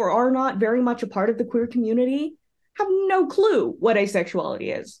asexual or are not very much a part of the queer community have no clue what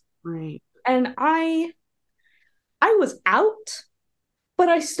asexuality is. Right. And I was out, but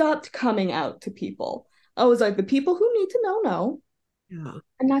I stopped coming out to people. I was like, the people who need to know. Yeah.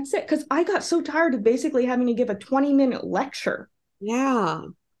 And that's it. Because I got so tired of basically having to give a 20-minute lecture. Yeah.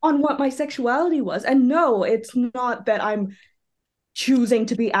 On what my sexuality was. And no, it's not that I'm choosing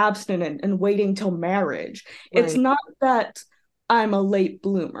to be abstinent and waiting till marriage. Right. It's not that I'm a late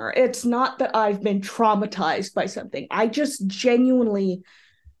bloomer. It's not that I've been traumatized by something. I just genuinely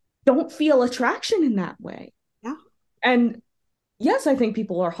don't feel attraction in that way. Yeah. And yes, I think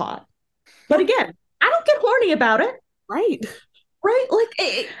people are hot. But again, I don't get horny about it. Right. Right?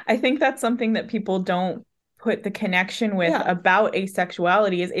 Like, I think that's something that people don't put the connection with about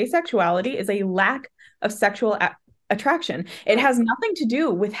asexuality. Asexuality is a lack of sexual attraction. It has nothing to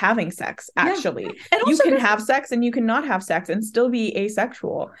do with having sex, actually. Yeah. And you can have sex and you can not have sex and still be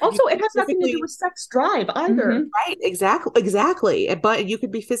asexual. Also, it has nothing to do with sex drive either. Mm-hmm. Right, exactly. But you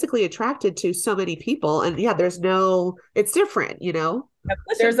could be physically attracted to so many people, and it's different,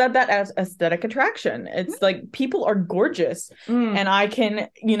 There's that aesthetic attraction. It's like people are gorgeous, and I can,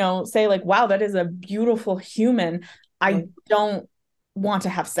 say like, wow, that is a beautiful human. I don't want to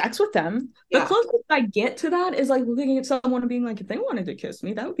have sex with them. The closest I get to that is like looking at someone and being like, if they wanted to kiss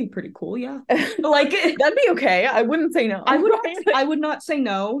me, that would be pretty cool. Yeah. Like, that'd be okay. I wouldn't say no. I would not say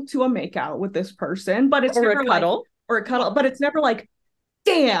no to a makeout with this person, but it's never a cuddle. But it's never like,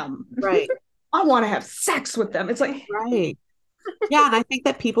 damn. Right. I want to have sex with them. It's like, right. Yeah. And I think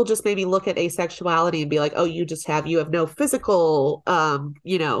that people just maybe look at asexuality and be like, oh, you have no physical,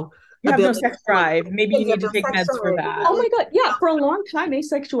 you have no sex drive. Maybe you need to take meds for that. Oh my God. Yeah. For a long time,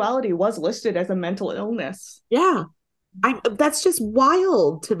 asexuality was listed as a mental illness. Yeah. That's just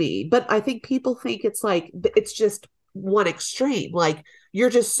wild to me. But I think people think it's like, it's just one extreme. Like,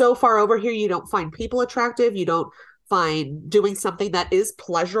 you're just so far over here. You don't find people attractive. You don't find doing something that is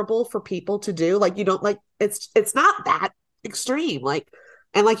pleasurable for people to do. Like, you don't like, it's not that extreme. Like,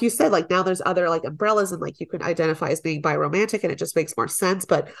 and like you said, like now there's other like umbrellas and like you can identify as being biromantic and it just makes more sense.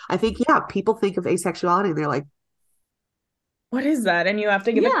 But I think, people think of asexuality and they're like, what is that? And you have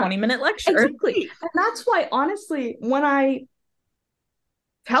to give a 20-minute lecture. Exactly. And that's why, honestly, when I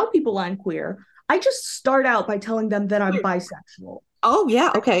tell people I'm queer, I just start out by telling them that I'm bisexual. Oh, yeah.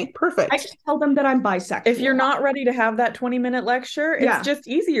 Okay. Perfect. I just tell them that I'm bisexual. If you're not ready to have that 20-minute lecture, it's just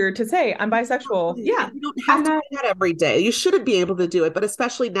easier to say, I'm bisexual. Yeah. You don't have to do that every day. You shouldn't be able to do it. But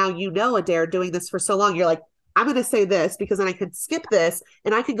especially now, Adair, doing this for so long, you're like, I'm going to say this because then I can skip this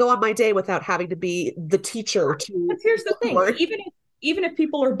and I can go on my day without having to be the teacher to. But here's the thing. Even if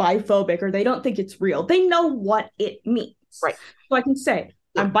people are biphobic or they don't think it's real, they know what it means. Right. So I can say,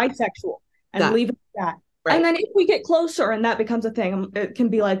 I'm bisexual and leave it at that. Right. And then if we get closer and that becomes a thing, it can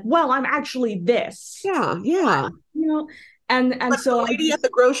be like, well, I'm actually this. Yeah, yeah. And so the lady at the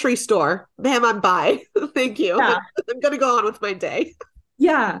grocery store, ma'am, I'm bi. Thank you. Yeah. I'm gonna go on with my day.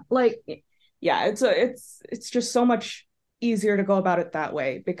 Yeah, it's just so much easier to go about it that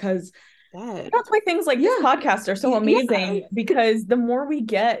way because that's why things like this podcast are so amazing because the more we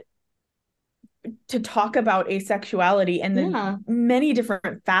get to talk about asexuality and the many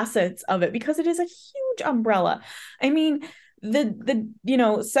different facets of it, because it is a huge umbrella. I mean,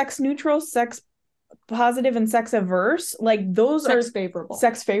 the sex neutral, sex positive, and sex averse, like those sex are favorable.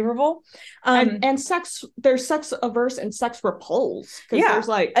 Sex favorable. And sex, there's sex averse and sex repulsed. There's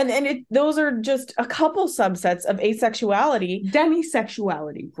like those are just a couple subsets of asexuality.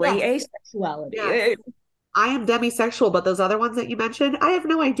 Demisexuality, gray asexuality. I am demisexual, but those other ones that you mentioned, I have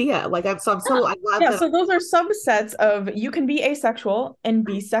no idea. Like I'm glad Yeah, that so those are subsets of you can be asexual and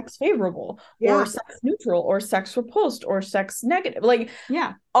be sex favorable yeah, or sex neutral or sex repulsed or sex negative. Like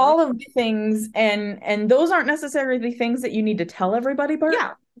Yeah. all of the things and those aren't necessarily the things that you need to tell everybody, but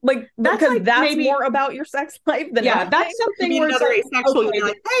Yeah. like That's because like that's maybe more about your sex life than yeah, anything. that's you something meet where it's another like, asexual, you'll be okay,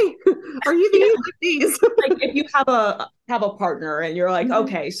 like, hey, are you yeah, these? I'm these. like if you have a partner and you're like, Mhm.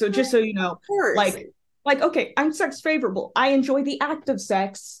 okay, so just so you know, Of course. okay, I'm sex favorable. I enjoy the act of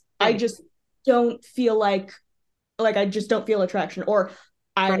sex. I Right. just don't feel like I just don't feel attraction, or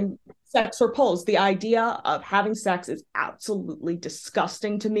Right. I'm sex repulsed. The idea of having sex is absolutely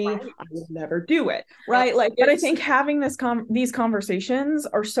disgusting to me. Right. I would never do it. Yep. Right. Like But I it's think having these conversations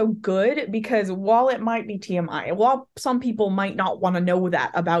are so good because while it might be TMI, while some people might not want to know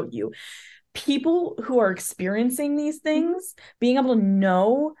that about you, people who are experiencing these things, being able to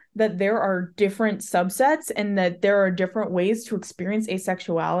know that there are different subsets and that there are different ways to experience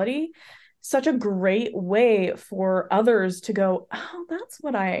asexuality, such a great way for others to go, oh, that's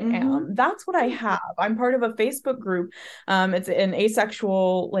what I am. That's what I have. I'm part of a Facebook group. It's an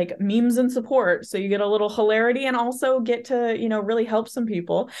asexual like memes and support. So you get a little hilarity and also get to, really help some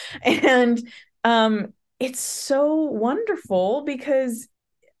people. And it's so wonderful because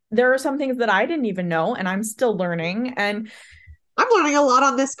there are some things that I didn't even know and I'm still learning. And I'm learning a lot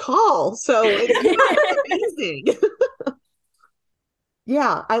on this call, so it's amazing.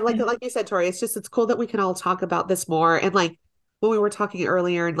 Yeah, I like you said, Tori, it's cool that we can all talk about this more. And like when we were talking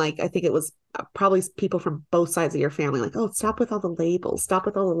earlier, and like I think it was probably people from both sides of your family, like, oh, stop with all the labels, stop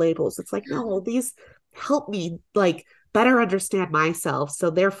with all the labels. It's like, no, these help me like better understand myself. So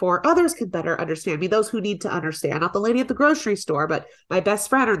therefore others can better understand me, those who need to understand, not the lady at the grocery store, but my best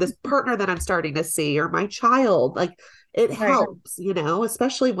friend or this partner that I'm starting to see, or my child. Like it right. helps,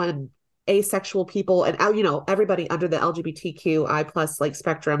 especially when asexual people and everybody under the LGBTQI plus like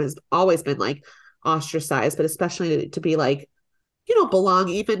spectrum has always been like ostracized, but especially to be like belong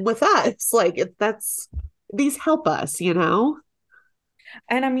even with us, like that's these help us.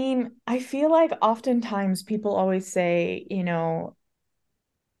 And I mean, I feel like oftentimes people always say,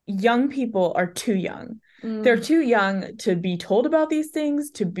 young people are too young. They're Mm. too young to be told about these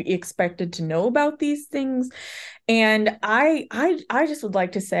things, to be expected to know about these things. And I just would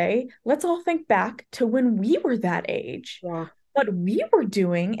like to say, let's all think back to when we were that age. Yeah. What we were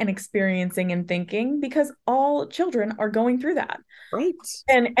doing and experiencing and thinking, because all children are going through that. Right.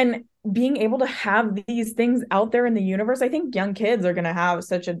 And being able to have these things out there in the universe, I think young kids are going to have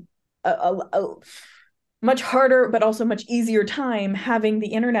such a much harder but also much easier time having the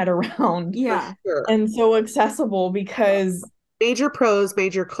internet around Yeah. Sure. and so accessible because Major pros,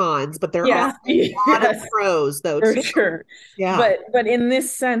 major cons, but there are yes, a lot of yes, pros though for too. sure. Yeah. But in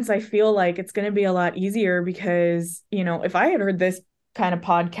this sense, I feel like it's going to be a lot easier because, if I had heard this kind of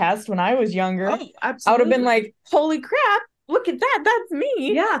podcast when I was younger, Oh, I would have been absolutely. like, holy crap, look at that. That's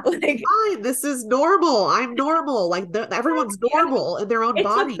me. Yeah. Like, Fine, this is normal. I'm normal. Like everyone's Yeah. normal in their own It's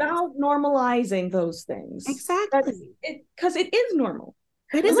body. about normalizing those things. That's Exactly. it, because it is normal.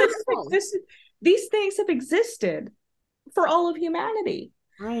 It And is this has normal. existed, these things have existed for all of humanity.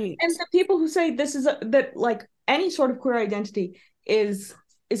 Right. And the people who say that like any sort of queer identity is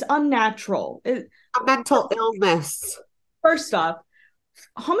unnatural. A mental illness. First off,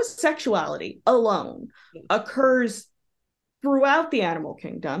 homosexuality alone occurs throughout the animal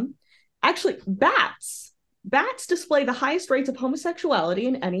kingdom. Actually, bats display the highest rates of homosexuality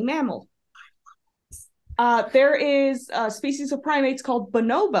in any mammal. There is a species of primates called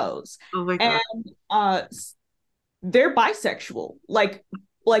bonobos, Oh my God. and they're bisexual, like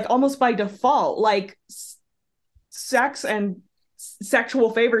almost by default. Like sex and sexual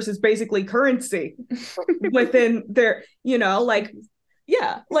favors is basically currency within their, like,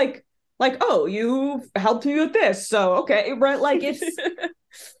 yeah, oh, you helped me with this, so okay, right? Like it's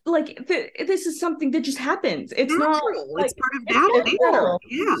like this is something that just happens. It's not Natural. It's like part of it's nature. natural.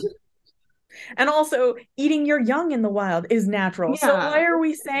 Yeah. And also, eating your young in the wild is natural. So yeah, why are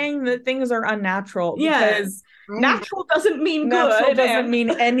we saying that things are unnatural? yeah, Because Right. natural doesn't mean natural good doesn't and mean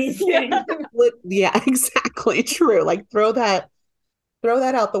anything. yeah. Yeah, exactly. True. Like throw that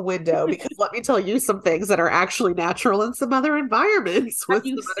out the window because let me tell you some things that are actually natural in some other envierments Have with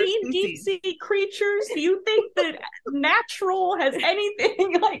you some other seen deep species. sea creatures? Do you think that natural has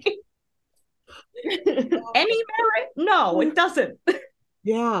anything like any merit? No, it doesn't.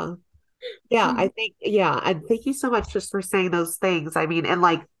 Yeah. Yeah, I think, yeah. And thank you so much just for saying those things. I mean, and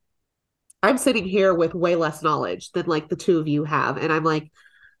like I'm sitting here with way less knowledge than like the two of you have. And I'm like,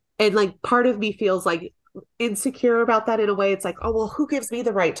 and like part of me feels like insecure about that in a way. It's like, oh, well, who gives me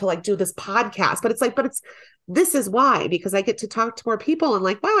the right to like do this podcast? But it's like, this is why, because I get to talk to more people and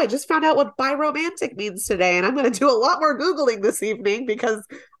like, wow, I just found out what biromantic means today. And I'm going to do a lot more Googling this evening because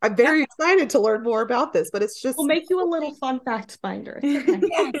I'm very excited to learn more about this. But it's just, we'll make you a little fun facts binder. Okay.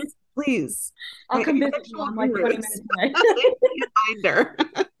 yes, please. I'll come visit you. I'm like 20 minutes away. Binder.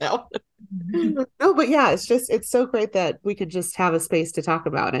 No. No, but yeah, it's so great that we could just have a space to talk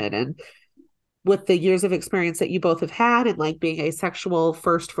about it. And with the years of experience that you both have had and like being asexual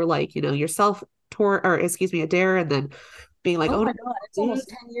first for like, yourself, or excuse me, Adair, and then being like, oh my God, it's almost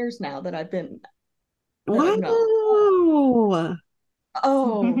 10 years now that I've been. Wow. No.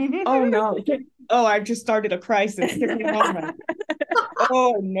 Oh no. Oh, I just started a crisis.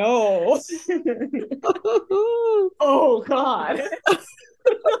 Oh no. Oh God.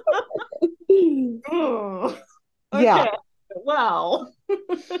 Oh. Okay. Yeah. Wow.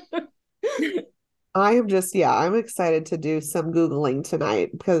 I'm excited to do some Googling tonight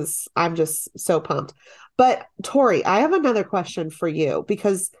because I'm just so pumped. But Tori, I have another question for you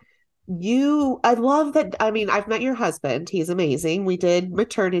because I love that. I mean, I've met your husband. He's amazing. We did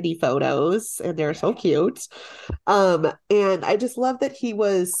maternity photos and they're so cute. And I just love that he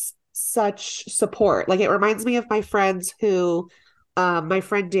was such support. Like it reminds me of my friends who, my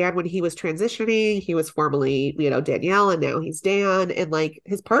friend Dan, when he was transitioning, he was formerly, Danielle, and now he's Dan, and like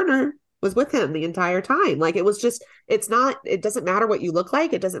his partner was with him the entire time. Like it doesn't matter what you look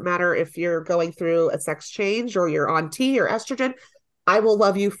like. It doesn't matter if you're going through a sex change or you're on T or estrogen. I will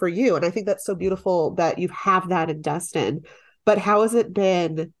love you for you. And I think that's so beautiful that you have that in Dustin. But how has it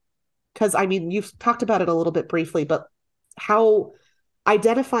been? Because I mean, you've talked about it a little bit briefly, but how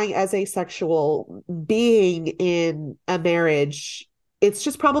identifying as asexual, being in a marriage, it's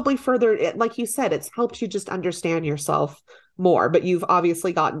just probably further, like you said, it's helped you just understand yourself more. But you've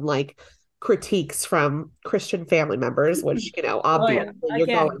obviously gotten like critiques from Christian family members, which, obviously you're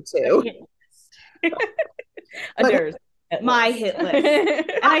going to. Adairs. My hit list. And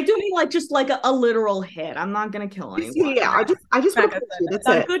I do mean like just like a literal hit. I'm not gonna kill anyone. Yeah, I just want to punch you. That's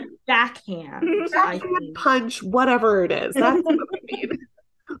a good backhand. Backhand punch, whatever it is. That's what I mean.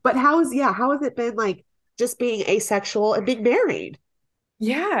 But how has it been like just being asexual and being married?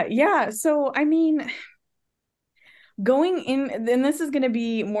 Yeah. So I mean, going in, and this is going to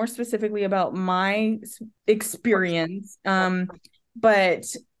be more specifically about my experience. But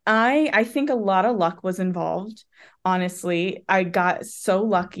I think a lot of luck was involved. Honestly, I got so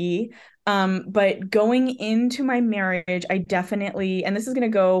lucky. But going into my marriage, I definitely, and this is going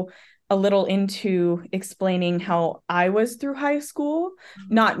to go a little into explaining how I was through high school,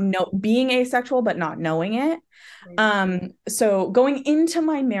 being asexual, but not knowing it. So going into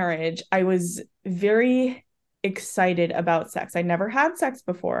my marriage, I was very excited about sex. I never had sex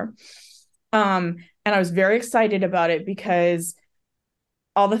before. And I was very excited about it because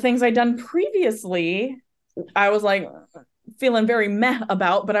all the things I'd done previously, I was like feeling very meh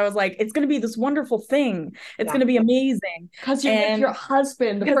about, but I was like, it's going to be this wonderful thing. It's going to be amazing. Because you're with your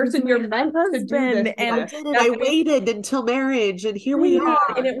husband, the person you're meant to do this and I waited until marriage, and here we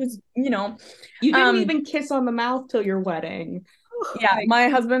are. And it was, you didn't even kiss on the mouth till your wedding. Yeah, my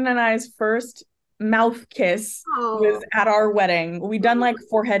husband and I's first mouth kiss was at our wedding. We'd done like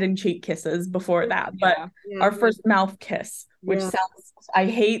forehead and cheek kisses before that, but our first mouth kiss, which sounds, I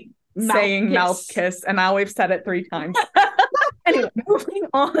hate saying mouth kiss, and now we've said it 3 times. Anyway, moving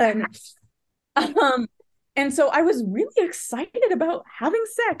on. And so I was really excited about having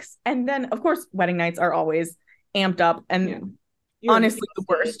sex, and then of course wedding nights are always amped up and honestly the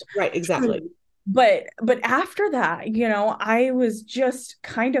worst. Right, exactly. But after that, I was just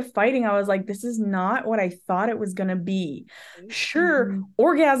kind of fighting. I was like, this is not what I thought it was going to be. Sure,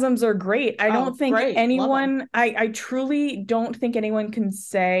 orgasms are great. I don't think anyone, I truly don't think anyone can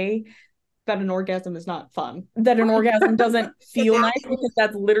say that an orgasm is not fun. That an orgasm doesn't feel nice, because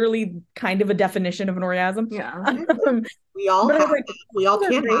that's literally kind of a definition of an orgasm. Yeah. We all can have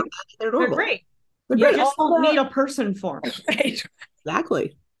that. They're normal. They're great. You just don't need a person for them. Right.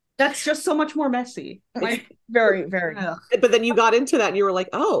 Exactly. That's just so much more messy. Like, very, very. But then you got into that and you were like,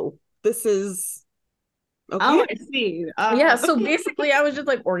 oh, this is okay. Oh, I see. Yeah, so basically I was just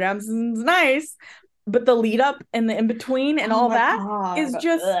like, orgasm's nice, but the lead up and the in between and all that is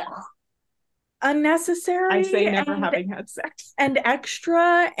just unnecessary. I say never having had sex. And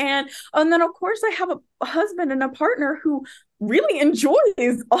extra. And then of course I have a husband and a partner who really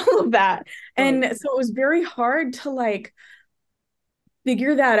enjoys all of that. And so it was very hard to like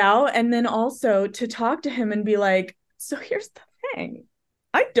figure that out, and then also to talk to him and be like, so here's the thing,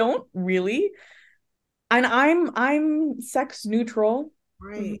 I don't really, and I'm sex neutral,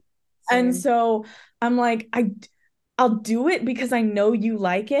 right? And Same. so I'm like, I'll do it because I know you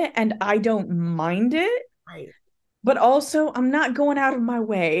like it and I don't mind it. Right. But also I'm not going out of my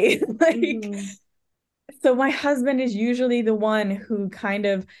way. Like, Mhm. so my husband is usually the one who kind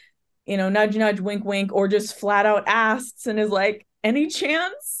of, nudge, nudge, wink, wink, or just flat out asks and is like, any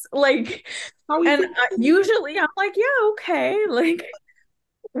chance? Like, How we and can usually I'm like, yeah, okay. Like,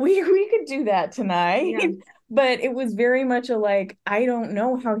 we could do that tonight. Yeah. But it was very much a like, I don't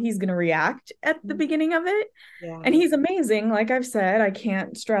know how he's going to react at the beginning of it. Yeah. And he's amazing. Like I've said, I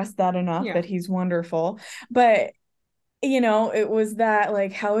can't stress that enough Yeah. that he's wonderful. But, it was that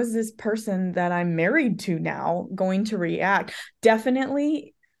like, how is this person that I'm married to now going to react?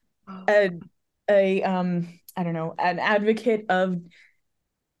 Definitely a I don't know, an advocate of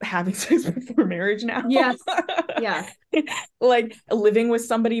having sex before marriage now. Yes. Yeah. Like living with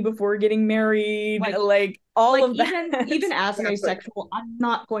somebody before getting married, like all Like of that. even as an Exactly. asexual, I'm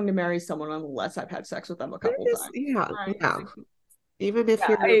not going to marry someone unless I've had sex with them a couple times. Yeah. Right? Yeah. Even if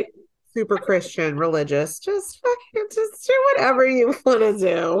Yeah, you're super Christian, religious, just fucking just do whatever you want to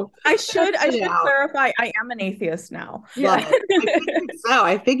do. I should Yeah. clarify, I am an atheist now. Love it.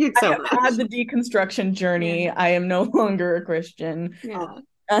 I figured I so. have had the deconstruction journey. I am no longer a Christian. Yeah.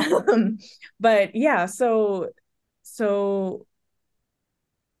 But yeah, so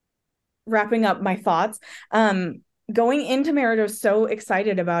wrapping up my thoughts, going into marriage, I was so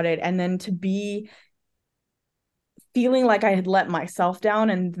excited about it, and then to be feeling like I had let myself down,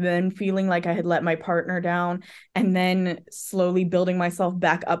 and then feeling like I had let my partner down, and then slowly building myself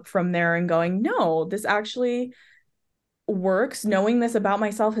back up from there and going, no, this actually works. Knowing this about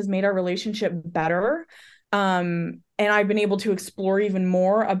myself has made our relationship better. And I've been able to explore even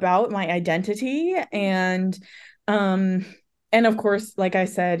more about my identity. And of course, like I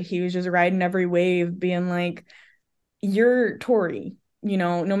said, he was just riding every wave, being like, you're Tori.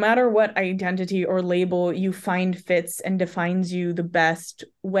 No matter what identity or label you find fits and defines you the best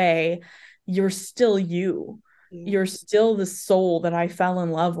way, you're still you. You're still the soul that I fell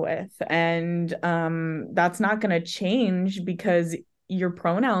in love with. And that's not going to change because your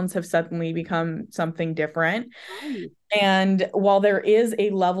pronouns have suddenly become something different. Right. And while there is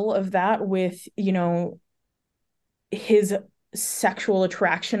a level of that with, his sexual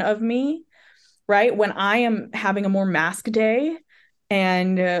attraction of me, right? When I am having a more mask day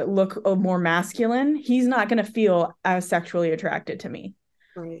and look more masculine, he's not going to feel as sexually attracted to me,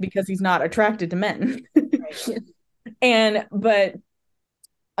 Right. because he's not attracted to men. Right. But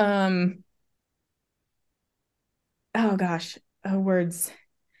oh gosh, words.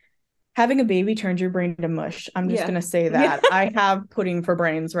 Having a baby turns your brain to mush. I'm just gonna say that. I have pudding for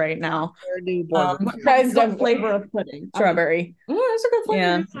brains right now. Newborn. What flavor of pudding? Strawberry. That's a good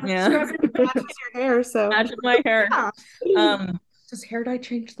flavor. Yeah. Matches your hair, so Matches my hair. Does hair dye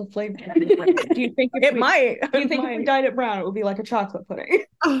change the flavor? Do you think it might? Do you think if we dyed it brown, it would be like a chocolate pudding?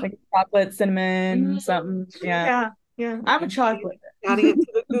 Like chocolate, cinnamon, something? Yeah. I'm a chocolate. adding it to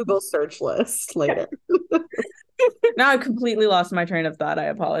the Google search list later. Now I completely lost my train of thought. I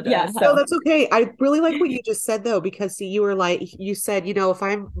apologize. Yeah. No, that's okay. I really like what you just said though, because you were like, you said, if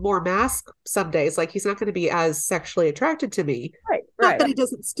I'm more mask some days, like he's not going to be as sexually attracted to me. Right. Not that he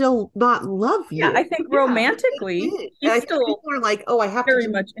doesn't still not love you. Yeah, I think romantically, he's still people are like, oh, I have very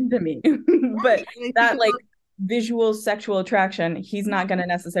to much into me. But that like visual sexual attraction, he's not going to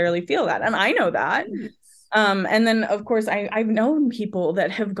necessarily feel that. And I know that. And then of course I've known people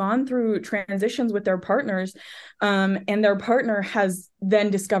that have gone through transitions with their partners, and their partner has then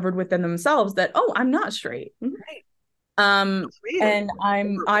discovered within themselves that, oh, I'm not straight. Right. And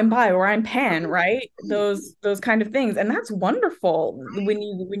I'm bi or I'm pan, right? Those kind of things. And that's wonderful when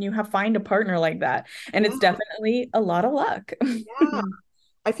you find a partner like that. And it's definitely a lot of luck. Yeah.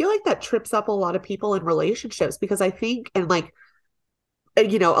 I feel like that trips up a lot of people in relationships, because I think, and like, a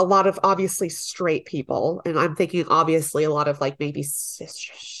lot of obviously straight people, and I'm thinking obviously a lot of like maybe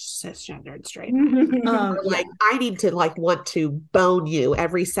cisgendered straight men, like, I need to like want to bone you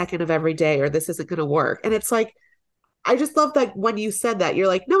every second of every day or this isn't going to work. And it's like, I just love that when you said that, you're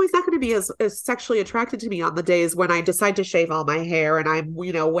like, no, he's not going to be as sexually attracted to me on the days when I decide to shave all my hair and I'm,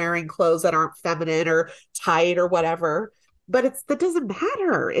 wearing clothes that aren't feminine or tight or whatever. But that doesn't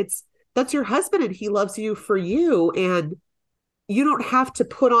matter. That's your husband and he loves you for you. And you don't have to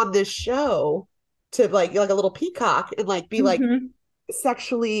put on this show to like a little peacock and like be like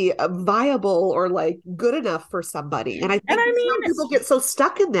sexually viable or like good enough for somebody. And I think people get so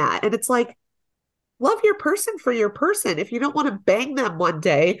stuck in that. And it's like, love your person for your person. If you don't want to bang them one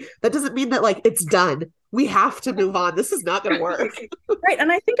day, that doesn't mean that like it's done. We have to move on. This is not going to work. Right.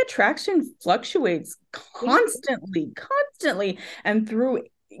 And I think attraction fluctuates constantly. And through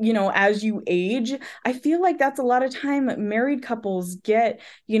as you age, I feel like that's a lot of time married couples get,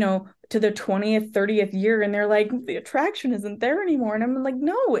 to their 20th, 30th year, and they're like, the attraction isn't there anymore. And I'm like,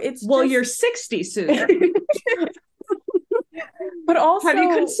 no, it's you're 60 soon. But also, have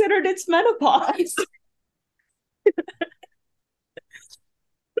you considered it's menopause?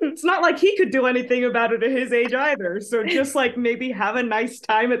 It's not like he could do anything about it at his age either. So just like maybe have a nice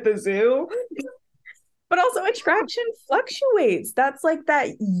time at the zoo. But also attraction fluctuates. That's like that,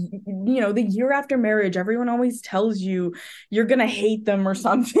 the year after marriage, everyone always tells you you're going to hate them or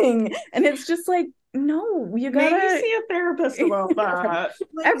something. And it's just like, no, you gotta maybe see a therapist about that.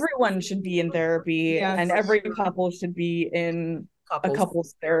 Everyone should be in therapy, yes, and every couple should be in a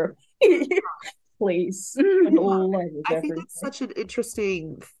couple's therapy place. I think that's such an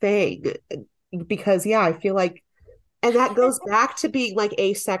interesting thing because, I feel like, and that goes back to being like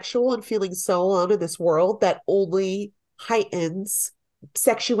asexual and feeling so alone in this world that only heightens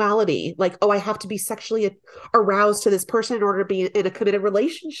sexuality. Like, oh, I have to be sexually aroused to this person in order to be in a committed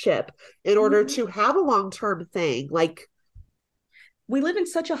relationship, in order to have a long-term thing. Like, we live in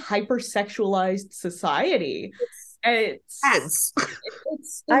such a hypersexualized society. It's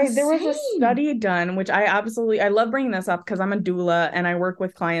there was a study done, which I love bringing this up because I'm a doula and I work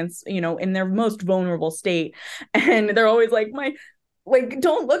with clients, in their most vulnerable state, and they're always like,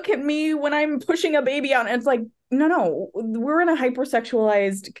 don't look at me when I'm pushing a baby out. And it's like, no, we're in a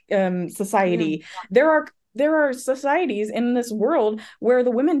hypersexualized society. Yeah. There are societies in this world where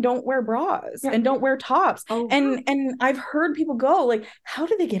the women don't wear bras and don't wear tops. Oh, and I've heard people go like, how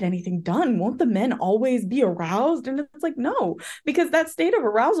do they get anything done? Won't the men always be aroused? And it's like, no, because that state of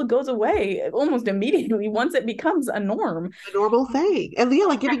arousal goes away almost immediately once it becomes a norm. A normal thing. And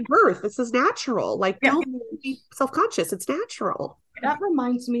like giving birth, this is natural. Like, don't be self-conscious. It's natural. That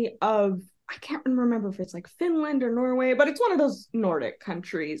reminds me of, I can't remember if it's like Finland or Norway, but it's one of those Nordic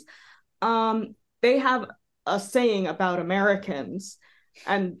countries. They have a saying about Americans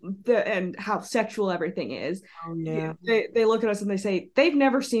and how sexual everything is. Oh, yeah. They look at us and they say they've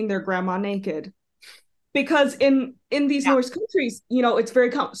never seen their grandma naked, because in these Nordic countries, it's very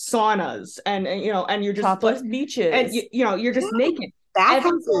common saunas and you're just topless beaches and you're just naked.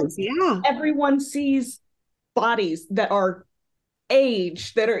 Everyone sees bodies that are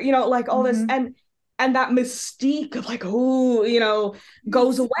aged, that are like all this, and that mystique of like,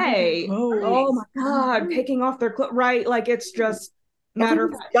 goes away. Oh my God, taking off their clothes, right? Like, it's just matter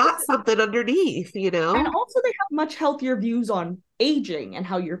of fact. Got something underneath, And also they have much healthier views on aging and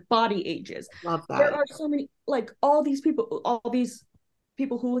how your body ages. Love that. There are so many, like all these people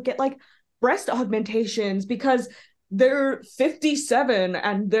who get like breast augmentations because they're 57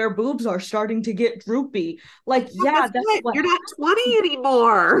 and their boobs are starting to get droopy. Like, that's you're not 20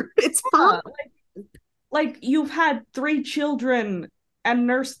 anymore. It's fun. Like you've had 3 children and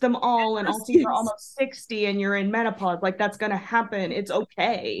nursed them all, and also you're almost 60 and you're in menopause. Like, that's gonna happen. It's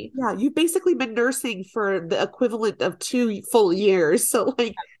okay. Yeah, you've basically been nursing for the equivalent of 2 full years. So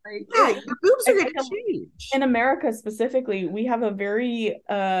like, your boobs are gonna change. In America specifically, we have a very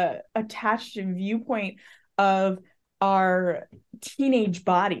attached viewpoint of our teenage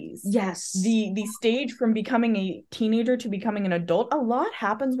bodies. Yes. The stage from becoming a teenager to becoming an adult, a lot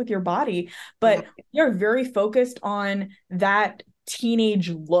happens with your body, but you're very focused on that teenage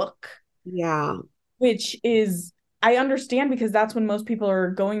look. Yeah. Which is, I understand, because that's when most people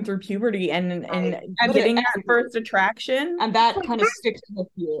are going through puberty and getting that first attraction. And that kind of sticks with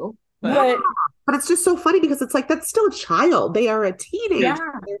you. But it's just so funny because it's like, that's still a child. They are a teenager. Yeah.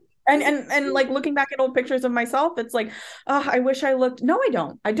 And like looking back at old pictures of myself, it's like, I wish I looked. No, I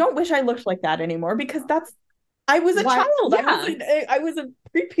don't. I don't wish I looked like that anymore, because I was a child. Yeah. I was a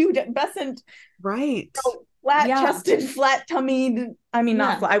prepubescent, right? Flat chested, flat tummied. I mean,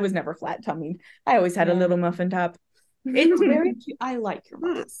 not flat. I was never flat tummied. I always had a little muffin top. It's very cute. I like your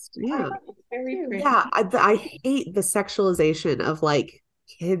best. Yeah. Very pretty. Yeah. I hate the sexualization of like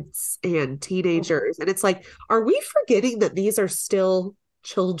kids and teenagers. And it's like, are we forgetting that these are still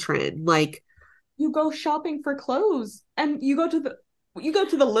children? Like, you go shopping for clothes and you go to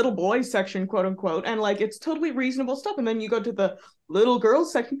the little boys section, quote unquote, and like it's totally reasonable stuff, and then you go to the little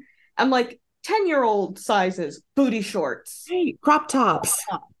girls section and like 10-year-old sizes, booty shorts, crop tops.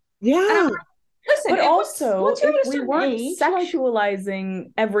 Yeah. Listen, but also, if we weren't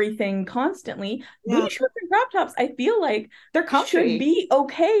sexualizing everything constantly, booty shorts and crop tops, I feel like they're comfy. Should be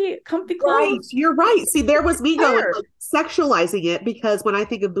okay, comfy clothes. Right, you're right. See, there was me going like, sexualizing it, because when I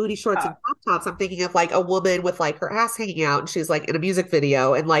think of booty shorts and crop tops, I'm thinking of like a woman with like her ass hanging out, and she's like in a music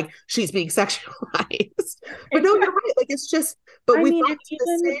video, and like she's being sexualized. But no, you're right. Like, it's just, but we got to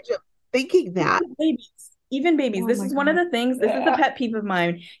the stage of thinking that. Babies. even babies. Oh This my is one of God. the things, this is a pet peeve of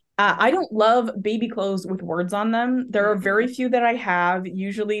mine. I don't love baby clothes with words on them. There are very few that I have.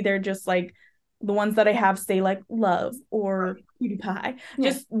 Usually they're just like the ones that I have say like love or cutie pie,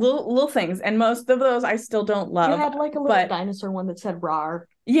 Yeah. just little things. And most of those I still don't You love. had like a little But dinosaur one that said "rar."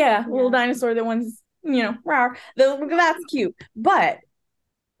 yeah, little Yeah. dinosaur, the ones, rawr. That's cute. But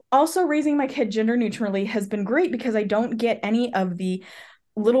also raising my kid gender neutrally has been great because I don't get any of the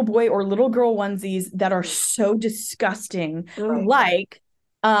little boy or little girl onesies that are so disgusting. Right. Like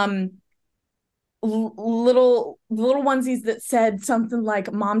little onesies that said something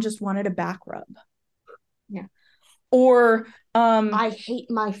like mom just wanted a back rub. Yeah. Or I hate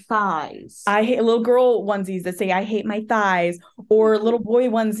my thighs. I hate little girl onesies that say I hate my thighs, or little boy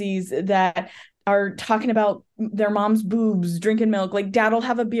onesies that are talking about their mom's boobs, drinking milk, like dad'll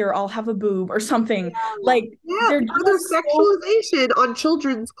have a beer, I'll have a boob or something. Like Yeah, they're or there's just so sexualization on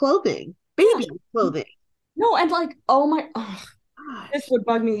children's clothing, Yeah. baby clothing. No, and like, oh my, oh, this Gosh. would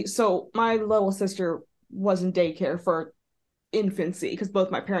bug me. So my little sister was in daycare for infancy because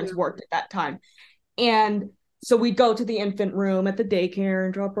both my parents Yeah. worked at that time. And so we'd go to the infant room at the daycare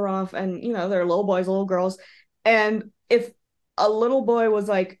and drop her off. And, they're little boys, little girls. And if a little boy was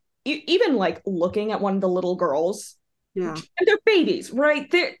like, even like looking at one of the little girls, Yeah. and they're babies, right?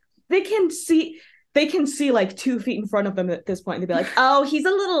 They can see. They can see like 2 feet in front of them at this point. They'd be like, "Oh, he's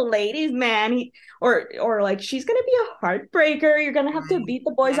a little ladies' man," or like, "She's gonna be a heartbreaker. You're gonna have to Right. beat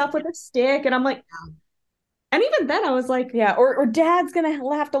the boys Yeah. up with a stick." And I'm like, and even then, I was like, yeah, or dad's gonna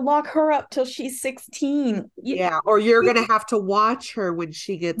have to lock her up till she's 16. Yeah. Or you're gonna have to watch her when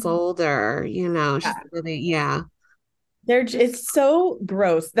she gets older. She's Yeah. gonna, yeah. It's so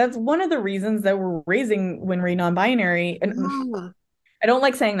gross. That's one of the reasons that we're raising when we're non-binary. And Yeah. I don't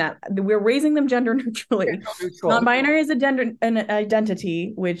like saying that. We're raising them gender neutrally. Neutral. Non-binary is an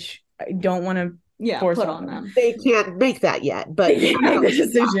identity, which I don't want to force put on on them. them. They can't make that yet, but They can't make the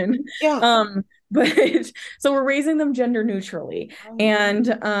decision. yeah. But so we're raising them gender neutrally. And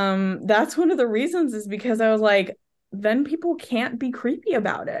that's one of the reasons is because I was like, then people can't be creepy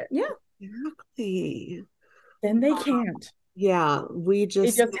about it. Yeah. Exactly. Then they can't. Yeah, They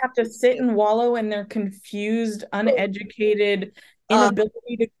just have to sit and wallow in their confused, uneducated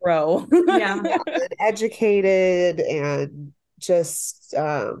inability to grow. Yeah. educated and just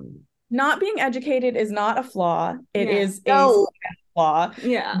Not being educated is not a flaw. It Yeah. is no. a flaw.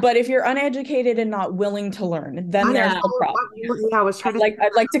 Yeah. But if you're uneducated and not willing to learn, then there's the problem. Yeah, I was trying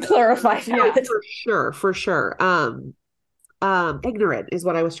I'd like to clarify that. Yeah, for sure. Ignorant is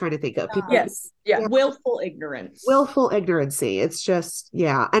what I was trying to think of. People, Yes. Yeah. Willful ignorance. willful ignorancy. It's just,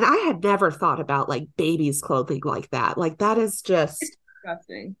 yeah. And I had never thought about like babies' clothing like that. Like that is just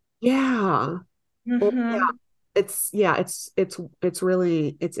Disgusting. yeah. Well, Mhm. it's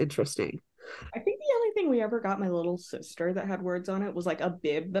really interesting. I think the only thing we ever got my little sister that had words on it was like a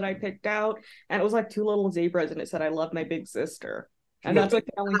bib that I picked out, and it was like 2 little zebras, and it said, "I love my big sister," and that's like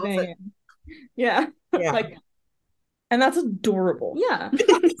the only thing. Yeah, Yeah. like, And that's adorable. yeah.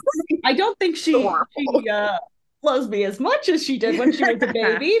 I don't think she loves me as much as she did when she was a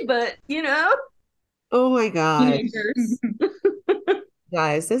baby, but Oh my God. teenagers.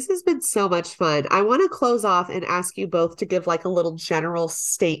 Guys, this has been so much fun. I want to close off and ask you both to give like a little general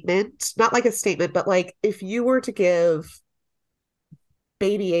statement, not like a statement, but like if you were to give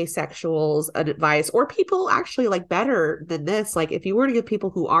baby asexuals an advice or people actually like better than this, like if you were to give people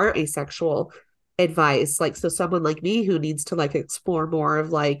who are asexual advice, like so someone like me who needs to like explore more of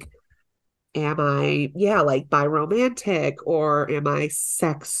like, am I, like biromantic or am I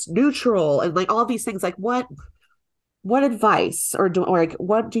sex neutral and like all these things, like what advice or like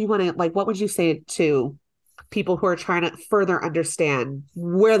what do you want to like what would you say to people who are trying to further understand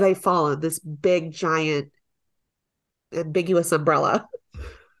where they fall in this big giant ambiguous umbrella?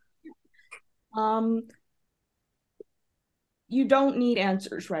 You don't need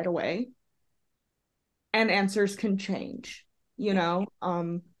answers right away, and answers can change. That's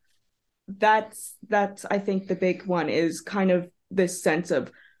I think the big one is kind of this sense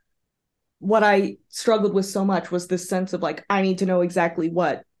of what I struggled with so much was this sense of like, I need to know exactly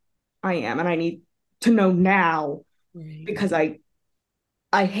what I am, and I need to know now because I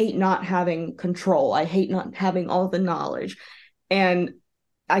hate not having control. I hate not having all the knowledge. And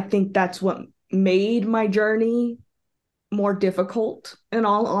I think that's what made my journey more difficult, in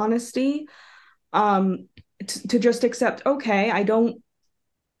all honesty. To just accept, okay, I don't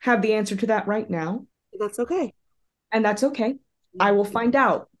have the answer to that right now. That's okay. And that's okay. I will find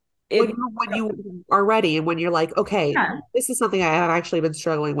out. When you are ready and when you're like, okay, this is something I have actually been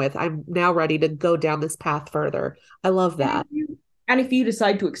struggling with. I'm now ready to go down this path further. I love that. And if you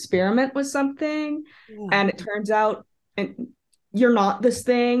decide to experiment with something and it turns out and you're not this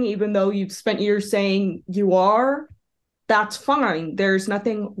thing, even though you've spent years saying you are, that's fine. There's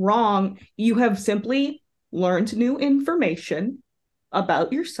nothing wrong. You have simply learned new information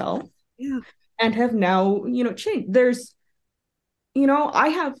about yourself and have now, changed. There's, I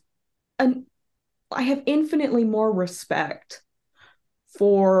have infinitely more respect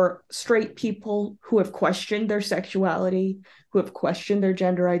for straight people who have questioned their sexuality, who have questioned their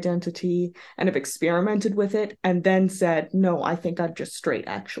gender identity, and have experimented with it, and then said, no, I think I'm just straight,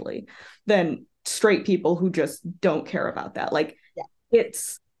 actually, than straight people who just don't care about that. Like,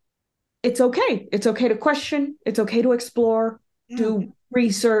 it's okay. It's okay to question. It's okay to explore, do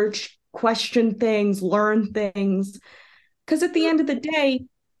research, question things, learn things. Because at the end of the day,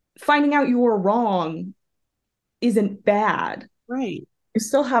 finding out you were wrong isn't bad. Right. You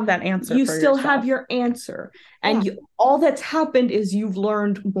still have that answer. You still have your answer. And all that's happened is you've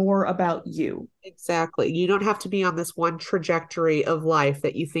learned more about you. Exactly. You don't have to be on this one trajectory of life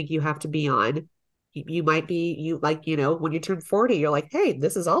that you think you have to be on. You might be, when you turn 40, you're like, hey,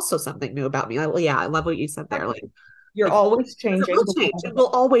 this is also something new about me. I love what you said there. Like, you're always changing. It will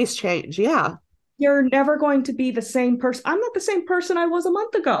always change. Yeah. You're never going to be the same person. I'm not the same person I was a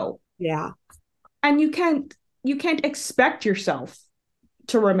month ago. Yeah. And you can't expect yourself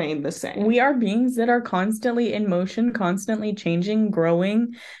to remain the same. We are beings that are constantly in motion, constantly changing,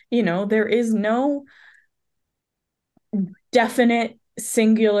 growing. There is no definite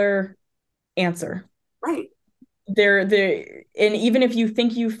singular answer. Right. And even if you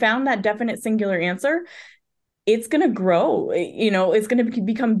think you found that definite singular answer, it's going to grow, it's going to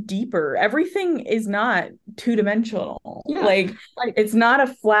become deeper. Everything is not two-dimensional. Like it's not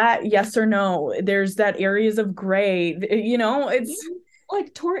a flat yes or no. There's that areas of gray, it's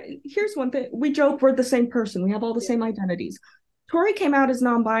like Tori. Here's one thing. We joke we're the same person. We have all the same identities. Tori came out as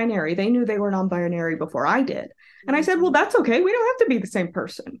non-binary. They knew they were non-binary before I did. And I said, well, that's okay. We don't have to be the same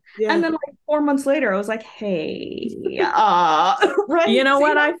person. Yeah. And then like 4 months later, I was like, hey, right. You know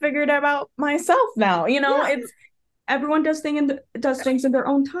what? I figured about myself now. It's everyone does things in their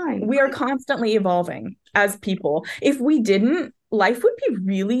own time. We are constantly evolving as people. If we didn't, life would be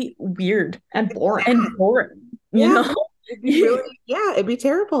really weird and boring. You know? It'd be really, it'd be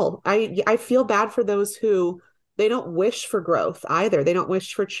terrible. I feel bad for those who they don't wish for growth either. They don't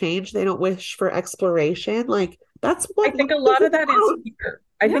wish for change. They don't wish for exploration. Like that's what I think a lot of that is fear.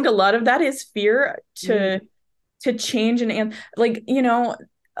 I think a lot of that is fear to change and like,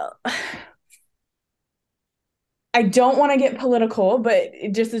 I don't want to get political, but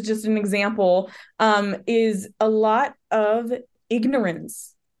it just is just an example, is a lot of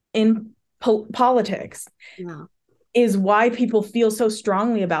ignorance in politics is why people feel so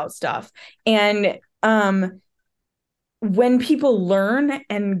strongly about stuff. And when people learn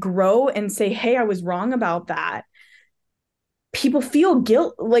and grow and say, hey, I was wrong about that, people feel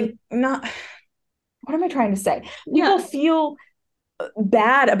guilt, like not, what am I trying to say? People feel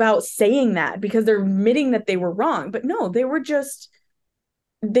bad about saying that because they're admitting that they were wrong. But no, they just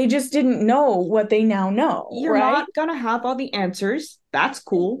didn't know what they now know. You're not gonna have all the answers. That's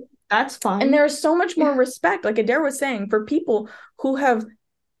cool. That's fine. And there's so much more respect, like Adair was saying, for people who have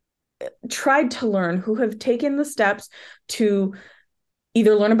tried to learn, who have taken the steps to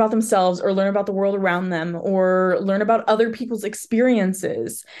either learn about themselves or learn about the world around them or learn about other people's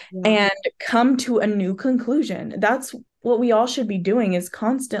experiences and come to a new conclusion. That's what we all should be doing, is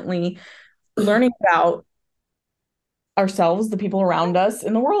constantly learning about ourselves, the people around us,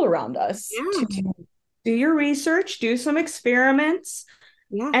 and the world around us. Do your research, do some experiments,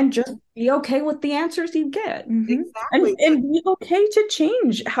 and just be okay with the answers you get. Exactly. And be okay to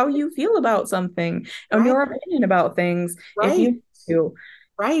change how you feel about something and your opinion about things if you do.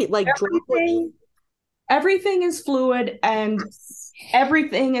 Like everything is fluid and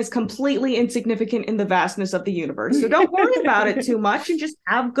everything is completely insignificant in the vastness of the universe. So don't worry about it too much and just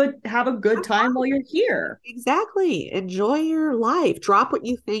have a good time while you're here. Exactly. Enjoy your life. Drop what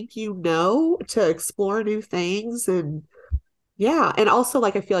you think you know to explore new things. And and also,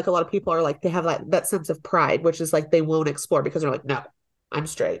 like, I feel like a lot of people are like, they have that sense of pride, which is like they won't explore because they're like, no, I'm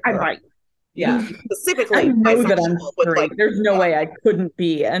straight. I'm right. Specifically, I know that I'm straight. There's no way I couldn't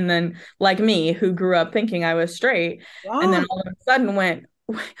be. And then, like me, who grew up thinking I was straight, and then all of a sudden went,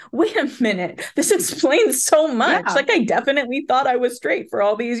 wait a minute, this explains so much. Like, I definitely thought I was straight for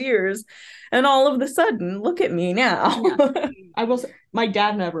all these years, and all of a sudden, look at me now. I will say, my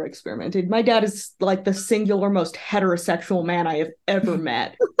dad never experimented. My dad is like the singular most heterosexual man I have ever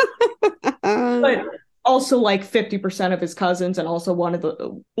met. But also like 50% of his cousins, and also one of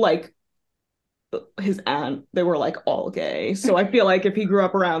the his aunt, they were like all gay. So I feel like if he grew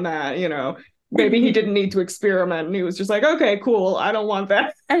up around that, maybe he didn't need to experiment and he was just like, okay, cool, I don't want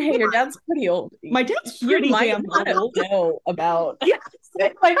that. And hey, your dad's pretty old. My dad's pretty damn old. Know about. Yeah.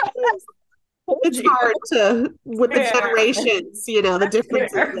 Like, it's hard to with the generations, the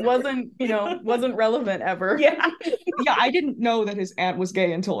differences wasn't relevant ever. Yeah. I didn't know that his aunt was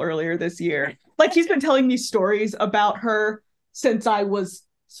gay until earlier this year. Like, he's been telling me stories about her since I was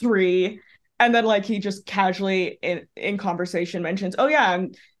 3, and then like he just casually in conversation mentions, oh yeah,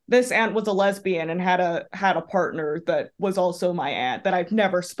 and this aunt was a lesbian and had a partner that was also my aunt that I've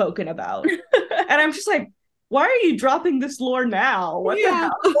never spoken about. And I'm just like, why are you dropping this lore now? What the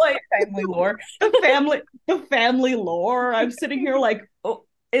hell? Like family lore. The family lore. I'm sitting here like, oh,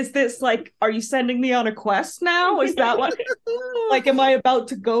 is this like, are you sending me on a quest now? Is that what, like, am I about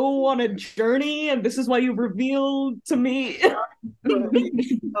to go on a journey and this is why you revealed to me?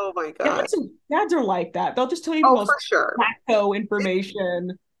 Oh my God. Dads are like that. They'll just tell you the most for sure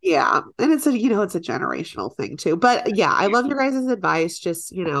information. Yeah. And it's a generational thing too. But yeah, I love your guys' advice.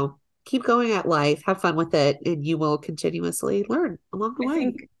 Just, keep going at life, have fun with it, and you will continuously learn along the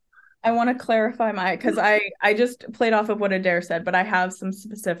way. I want to clarify because I just played off of what Adair said, but I have some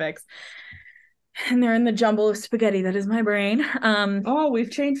specifics. And they're in the jumble of spaghetti that is my brain.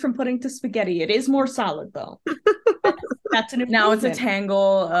 We've changed from pudding to spaghetti. It is more solid though. That's an improvement. Now it's a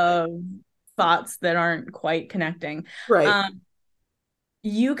tangle of thoughts that aren't quite connecting. Right.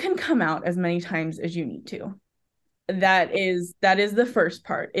 You can come out as many times as you need to. That is the first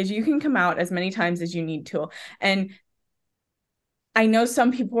part, is you can come out as many times as you need to. And I know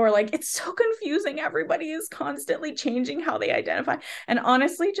some people are like, it's so confusing. Everybody is constantly changing how they identify. And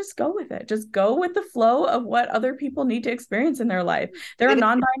honestly, just go with it. Just go with the flow of what other people need to experience in their life. They're a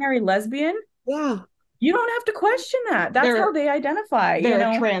non-binary lesbian. Yeah. You don't have to question that. That's how they identify. They're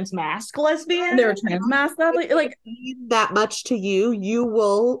a trans-masc lesbian. They're a trans-masc lesbian. Like, that much to you, you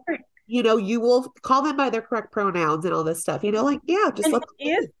will... you will call them by their correct pronouns and all this stuff, just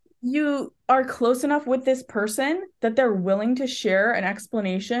if you are close enough with this person that they're willing to share an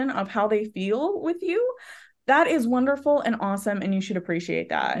explanation of how they feel with you, that is wonderful and awesome, and you should appreciate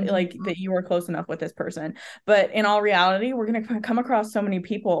that. Mm-hmm. Like, that you are close enough with this person. But in all reality, we're going to come across so many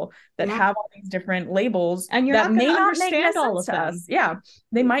people that have all these different labels, and you're that may not understand all of us. Yeah,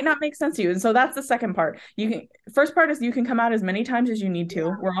 they might not make sense to you. And so that's the second part. First part is you can come out as many times as you need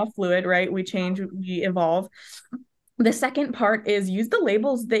to. We're all fluid, right? We change, we evolve. The second part is use the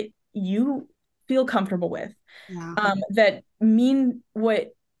labels that you feel comfortable with, that mean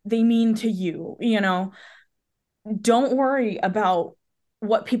what they mean to you. Don't worry about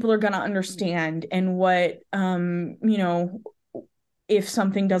what people are going to understand and what, if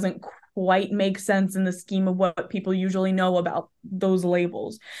something doesn't quite make sense in the scheme of what people usually know about those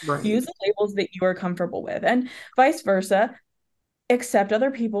labels. Right. Use the labels that you are comfortable with, and vice versa. Accept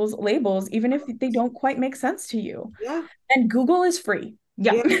other people's labels, even if they don't quite make sense to you. Yeah. And Google is free.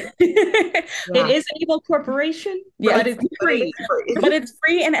 Yeah. It is an evil corporation, but it's free. But it's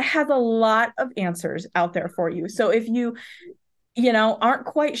free, and it has a lot of answers out there for you. So if you aren't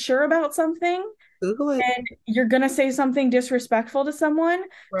quite sure about something, Google it. And you're gonna say something disrespectful to someone,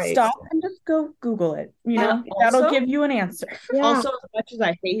 stop and just go Google it. That'll give you an answer. Yeah. Also, as much as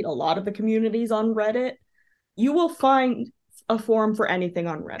I hate a lot of the communities on Reddit, you will find a forum for anything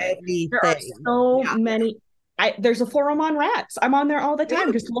on Reddit. There are so many. There's a forum on rats. I'm on there all the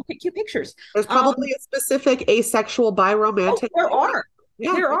time. Just look at cute pictures. There's probably a specific asexual biromantic. There are.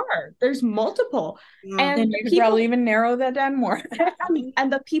 Yeah. There are. There's multiple. Yeah. And you could probably even narrow that down more.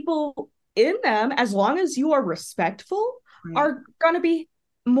 And the people in them, as long as you are respectful, are going to be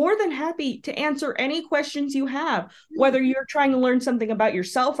more than happy to answer any questions you have, whether you're trying to learn something about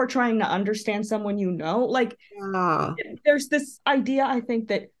yourself or trying to understand someone there's this idea, I think,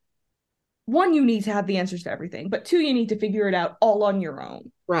 that 1, you need to have the answers to everything, but 2, you need to figure it out all on your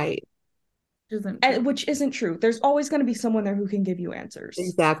own. Right. Which isn't true. There's always going to be someone there who can give you answers.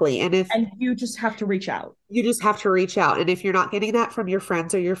 Exactly. And you just have to reach out. You just have to reach out. And if you're not getting that from your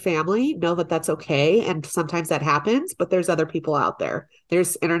friends or your family, know that that's okay. And sometimes that happens, but there's other people out there.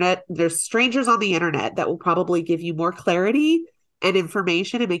 There's strangers on the internet that will probably give you more clarity and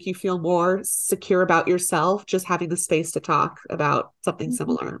information and make you feel more secure about yourself, just having the space to talk about something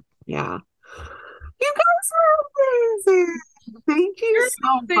similar. Yeah. You guys are amazing. Thank you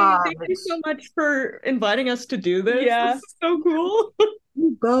so much. Thank you so much for inviting us to do this. Yeah. This is so cool.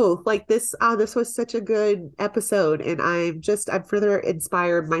 You both. Like this was such a good episode, and I'm further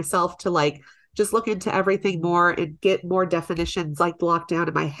inspired myself to just look into everything more and get more definitions locked down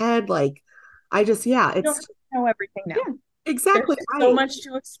in my head. I just, it's know everything now. Exactly There's so right. much to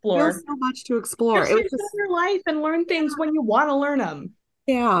There's explore. so much to explore. Just It was enjoy just, your life and learn things when you want to learn them.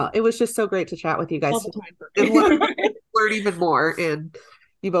 yeah, it was just so great to chat with you All guys the time for and me. learn even more. And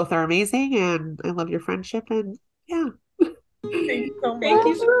you both are amazing, and I love your friendship. And yeah. Thank you so Thank All you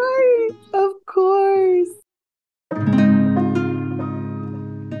much. so right, of course.